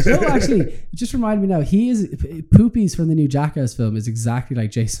 So actually, it just reminded me now. He is Poopies from the new Jackass film is exactly like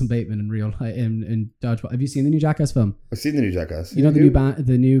Jason Bateman in real life in Dodgeball. Have you seen the new Jackass film? I've seen the new Jackass. You know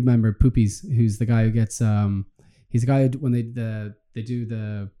the new member Poopies, who's the guy who gets he's the guy who, when they do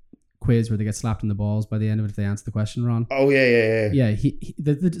the quiz where they get slapped in the balls by the end of it if they answer the question wrong. Oh yeah. Yeah,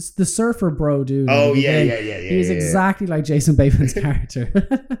 the surfer bro dude. Oh yeah. He's exactly like Jason Bateman's character.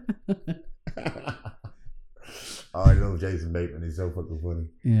 Oh, I love Jason Bateman. He's so fucking funny.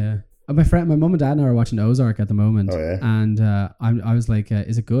 Yeah. My mum and dad and I are watching Ozark at the moment. Oh yeah. And I was like,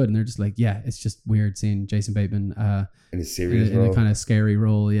 is it good? And they're just like, yeah, it's just weird seeing Jason Bateman in a serious role, in a kind of scary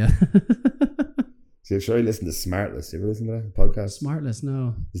role. Yeah. So sure, I listen to Smartless. You ever listen to that podcast? Smartless,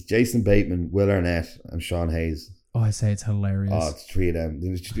 no. It's Jason Bateman, Will Arnett, and Sean Hayes. Oh, I say it's hilarious. Oh, it's three of them.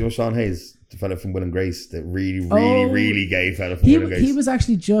 You know Sean Hayes, the fella from Will and Grace, the really gay fella from Will and Grace. He was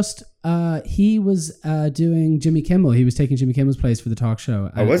actually just doing Jimmy Kimmel. He was taking Jimmy Kimmel's place for the talk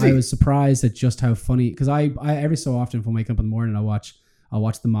show. And was he? I was surprised at just how funny, because I every so often when waking up in the morning I'll watch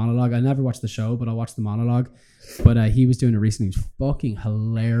the monologue. I never watch the show, but I'll watch the monologue. But he was doing it recently. He was fucking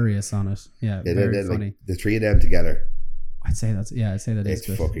hilarious on it. Yeah, very funny. Like, the three of them together. I'd say that it's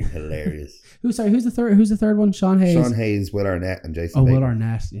good. Fucking hilarious. Who's the third one? Sean Hayes, Will Arnett, and Jason Bateman. Will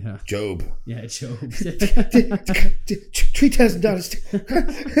Arnett, yeah. Job. Yeah, Job.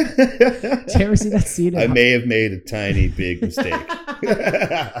 $3,000. Did you ever see that scene? I may have made a tiny big mistake.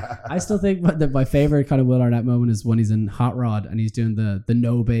 I still think that my favorite kind of Will Arnett moment is when he's in Hot Rod and he's doing the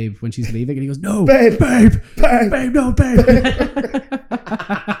no babe when she's leaving and he goes, no babe, no babe.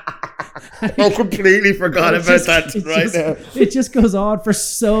 I completely forgot about that now. It just goes on for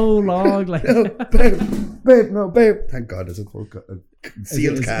so long. Like, no, babe. Thank God it's a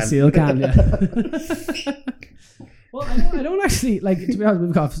sealed can. Sealed can, yeah. Well, I don't actually, like, to be honest,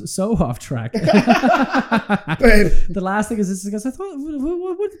 we've got so off track. Babe. The last thing is this, because I thought,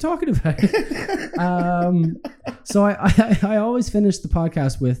 what are they talking about? So I always finish the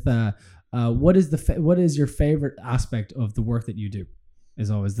podcast with, what is your favorite aspect of the work that you do? Is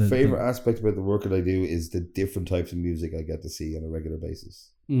always the favorite aspect about the work that I do is the different types of music I get to see on a regular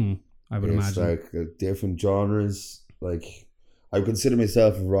basis. I would imagine. It's like different genres. Like I would consider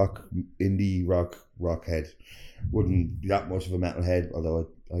myself a indie rock head. Wouldn't be that much of a metal head, although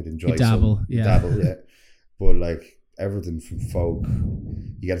I'd enjoy dabble, yeah. But like everything from folk,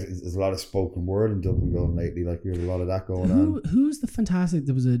 there's a lot of spoken word in Dublin going lately. Like we have a lot of that going on. Who's the fantastic?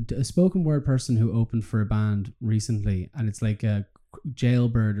 There was a spoken word person who opened for a band recently, and it's like a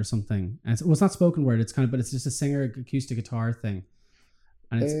Jailbird or something, and it's not spoken word, it's kind of, but it's just a singer acoustic guitar thing,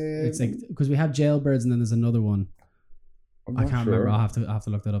 and it's like, because we have Jailbirds and then there's another one. I can't remember. I'll have to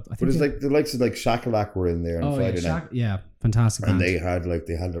look that up. I think it's like the likes of like Shakalak were in there on Friday night. Yeah, fantastic and band.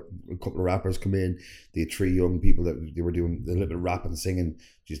 they had a couple of rappers come in. They had three young people that they were doing a little bit of rap and singing.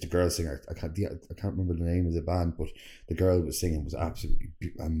 Just a girl singer, I can't remember the name of the band, but the girl that was singing was absolutely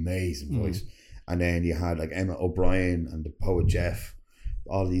amazing voice. And then you had like Emma O'Brien and the poet Jeff.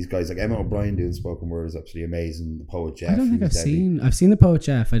 All these guys, like Emma O'Brien doing spoken word is absolutely amazing. The poet Jeff. I don't think I've seen the poet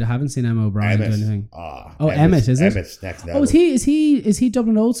Jeff. I haven't seen Emma O'Brien do anything. Emmett, is it? Emmett's next level. Oh, is he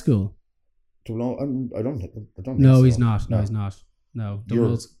Dublin old school? I don't think no, so. He's not. No, he's not. No, Dublin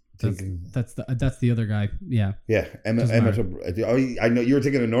old school. That's the other guy. Yeah. Yeah, Emmett. I know you were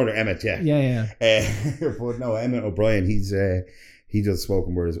thinking of another Emmett. Yeah. Yeah. But no, Emmett O'Brien. He does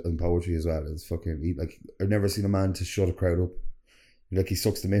spoken word and poetry as well. It's fucking I've never seen a man to shut a crowd up. Like he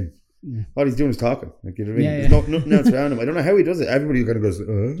sucks them in. all he's doing is talking. Like, you know what I mean? Yeah, There's nothing else around him. I don't know how he does it. Everybody kind of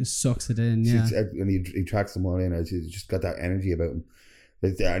goes, just sucks it in. Yeah, and he tracks them all in. He's just got that energy about him.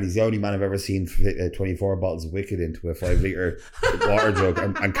 And he's the only man I've ever seen 24 bottles of Wicked into a 5 litre water jug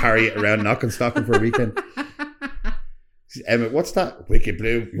and carry it around knocking stocking for a weekend. Emmett, what's that? Wicked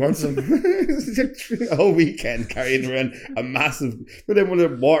Blue. You want some? A whole weekend carrying around a massive, but then with a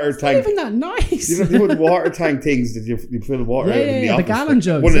water tank. Not even that nice. You know the water tank things that you fill water out in the office. The gallon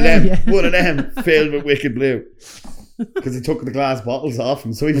jugs. One of them filled with Wicked Blue. Because he took the glass bottles off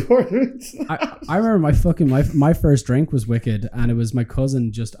him, so he poured it. I remember my first drink was Wicked, and it was my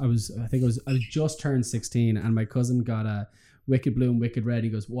cousin. I was just turned 16, and my cousin got a Wicked Blue and Wicked Red. He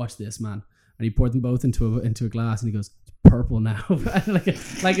goes, "Watch this, man!" And he poured them both into a glass, and he goes, "It's purple now." like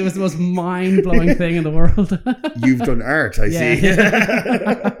it was the most mind blowing thing in the world. You've done art, I see.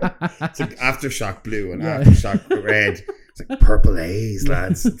 It's like Aftershock Blue and Aftershock Red. It's like purple haze,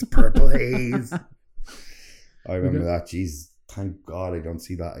 lads. It's purple haze. I remember that. Jeez, thank God I don't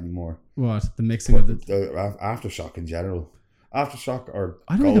see that anymore. What? The mixing of the Aftershock in general. Aftershock or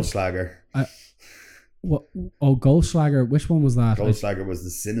Goldschlager. What? Oh, Goldschlager. Which one was that? Goldschlager was the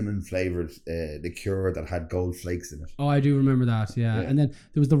cinnamon flavored liqueur that had gold flakes in it. Oh, I do remember that. Yeah. And then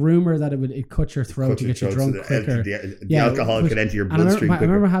there was the rumor that it cut your throat to get you drunk quicker. The alcohol could enter your bloodstream quicker. I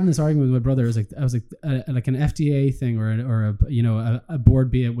remember having this argument with my brother. I was like an FDA thing or a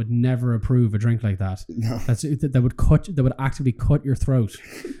board be it would never approve a drink like that. No. That would actively cut your throat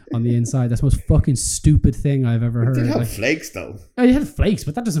on the inside. That's the most fucking stupid thing I've ever heard. It did have flakes though. Oh, you had flakes,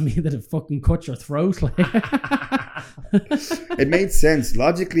 but that doesn't mean that it fucking cut your throat. It made sense.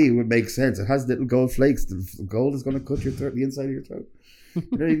 Logically, it would make sense. It has little gold flakes. The gold is going to cut your throat, the inside of your throat.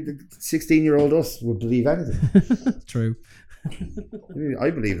 The 16-year-old us would believe anything. True. I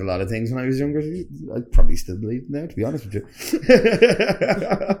believed a lot of things when I was younger. I probably still believe now, to be honest with you.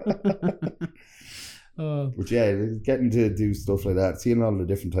 But yeah, getting to do stuff like that, seeing all the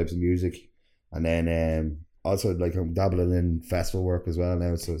different types of music, and then also like I'm dabbling in festival work as well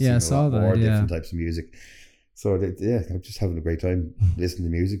now. So yeah, I saw that. More different types of music. So I'm just having a great time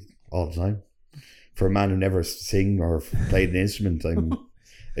listening to music all the time. For a man who never sing or played an instrument, I'm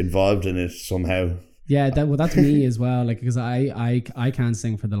involved in it somehow. Yeah, that's me as well. Like, because I can't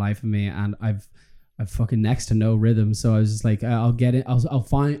sing for the life of me, and I've fucking next to no rhythm. So I was just like, I'll get it. I'll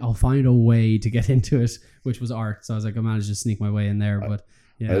find a way to get into it, which was art. So I was like, I managed to sneak my way in there, but.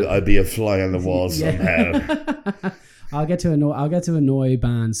 Yeah. I'll be a fly on the wall somehow. I'll get to annoy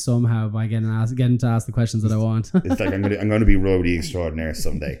bands somehow by getting to ask the questions that I want. It's like I'm going to be roadie extraordinaire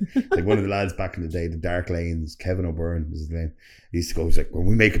someday. Like one of the lads back in the day, the Dark Lanes, Kevin O'Byrne was his name. He used to go, he's like, when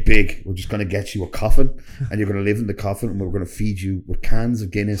we make it big, we're just going to get you a coffin, and you're going to live in the coffin, and we're going to feed you with cans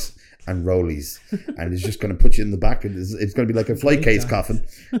of Guinness and rollies, and it's just going to put you in the back. It's going to be like a flight case coffin.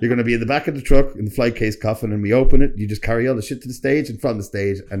 You're going to be in the back of the truck in the flight case coffin, and we open it. You just carry all the shit to the stage and from the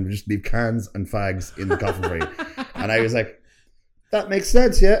stage, and we just leave cans and fags in the coffin for you. And I was like, that makes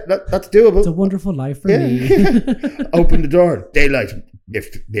sense. Yeah, that's doable. It's a wonderful life for me. Open the door, daylight,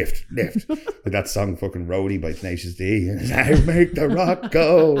 lift. Like that song, fucking Roadie by Tenacious D. I make the rock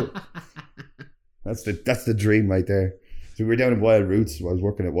go. That's the dream right there. So we were down in Wild Roots. I was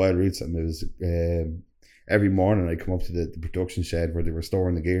working at Wild Roots, and there was every morning I'd come up to the production shed where they were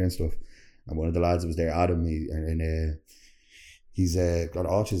storing the gear and stuff. And one of the lads that was there, Adam, he's got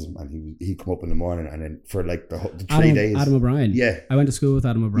autism, and he'd come up in the morning, and then for like the 3 days. Adam O'Brien. Yeah, I went to school with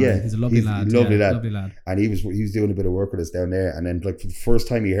Adam O'Brien. Yeah, he's a lovely lad. Lovely lad. And he was doing a bit of work with us down there. And then like for the first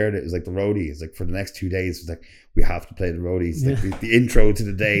time he heard it, it was like the roadie. It's like for the next 2 days, it was like, we have to play the roadies. Like the intro to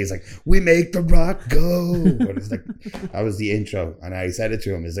the day is like, we make the rock go. And it's like, that was the intro. And I said it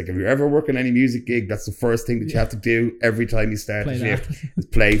to him. It's like, if you're ever working any music gig, that's the first thing that you have to do every time you start the shift is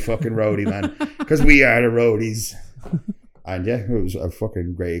play fucking roadie, man. Because we are the roadies. And yeah, it was a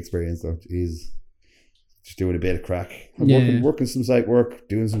fucking great experience though. He's just doing a bit of crack. I'm working some site work,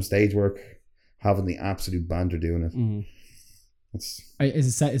 doing some stage work, having the absolute banter doing it. Mm.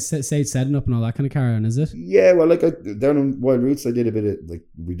 Is it stage setting up and all that kind of carry on, is it? Yeah, well, like down in Wild Roots, I did a bit of like,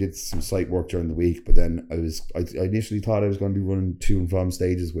 we did some site work during the week, but then I initially thought I was going to be running to and from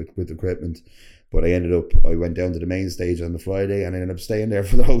stages with equipment, but I went down to the main stage on the Friday, and I ended up staying there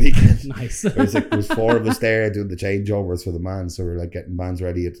for the whole weekend. Nice. There was 4 of us there doing the changeovers for the bands, so we're like getting bands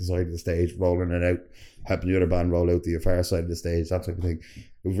ready at the side of the stage, rolling it out, helping the other band roll out the far side of the stage, that type of thing.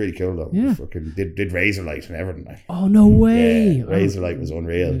 It was really cool though. Yeah. Fucking did Razorlight and everything. Oh no way! Yeah, Razorlight was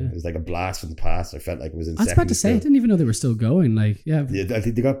unreal. Yeah. It was like a blast from the past. I felt like it was in. I was about to say, I didn't even know they were still going. Like, yeah. I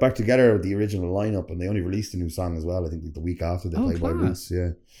think they got back together with the original lineup, and they only released a new song as well. I think like the week after they played Wild Roots. Yeah.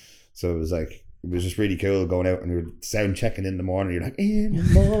 So it was like it was just really cool going out and we were sound checking in the morning. You're like, in the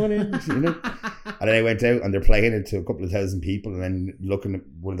morning, you know. And then I went out and they're playing it to a couple of thousand people, and then looking at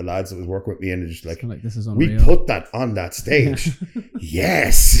one of the lads that was working with me, and they're just like, this is unreal. We put that on that stage.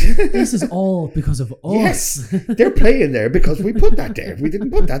 Yes. This is all because of us. Yes. They're playing there because we put that there. If we didn't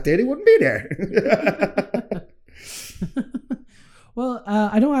put that there, they wouldn't be there. Well,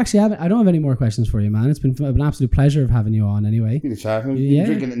 I don't have any more questions for you, man. It's been an absolute pleasure of having you on anyway. I've been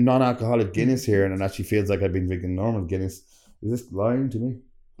drinking non-alcoholic Guinness here, and it actually feels like I've been drinking normal Guinness. Is this lying to me?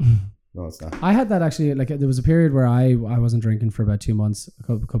 No, it's not. I had that actually, like there was a period where I wasn't drinking for about 2 months a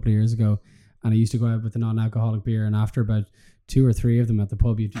couple of years ago, and I used to go out with the non-alcoholic beer, and after about 2 or 3 of them at the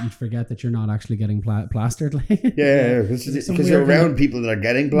pub, you'd forget that you're not actually getting plastered. Yeah, because you're around people that are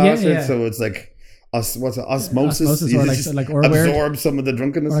getting plastered, so it's like osmosis or absorb some of the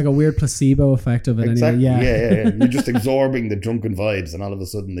drunkenness, or like a weird placebo effect of it. Exactly. Anyway. Yeah. You're just absorbing the drunken vibes, and all of a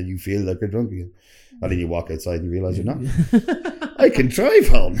sudden then you feel like you're drunk again. And then you walk outside and you realise you're not. I can drive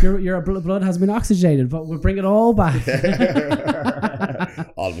home. Your blood has been oxygenated, but we'll bring it all back.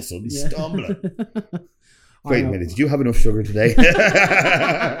 All of a sudden, stumbling. Wait a minute, did you have enough sugar today?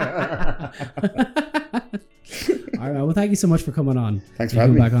 All right, well, thank you so much for coming on. Thanks for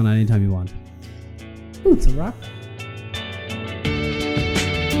having me. Come back on anytime you want. It's a wrap.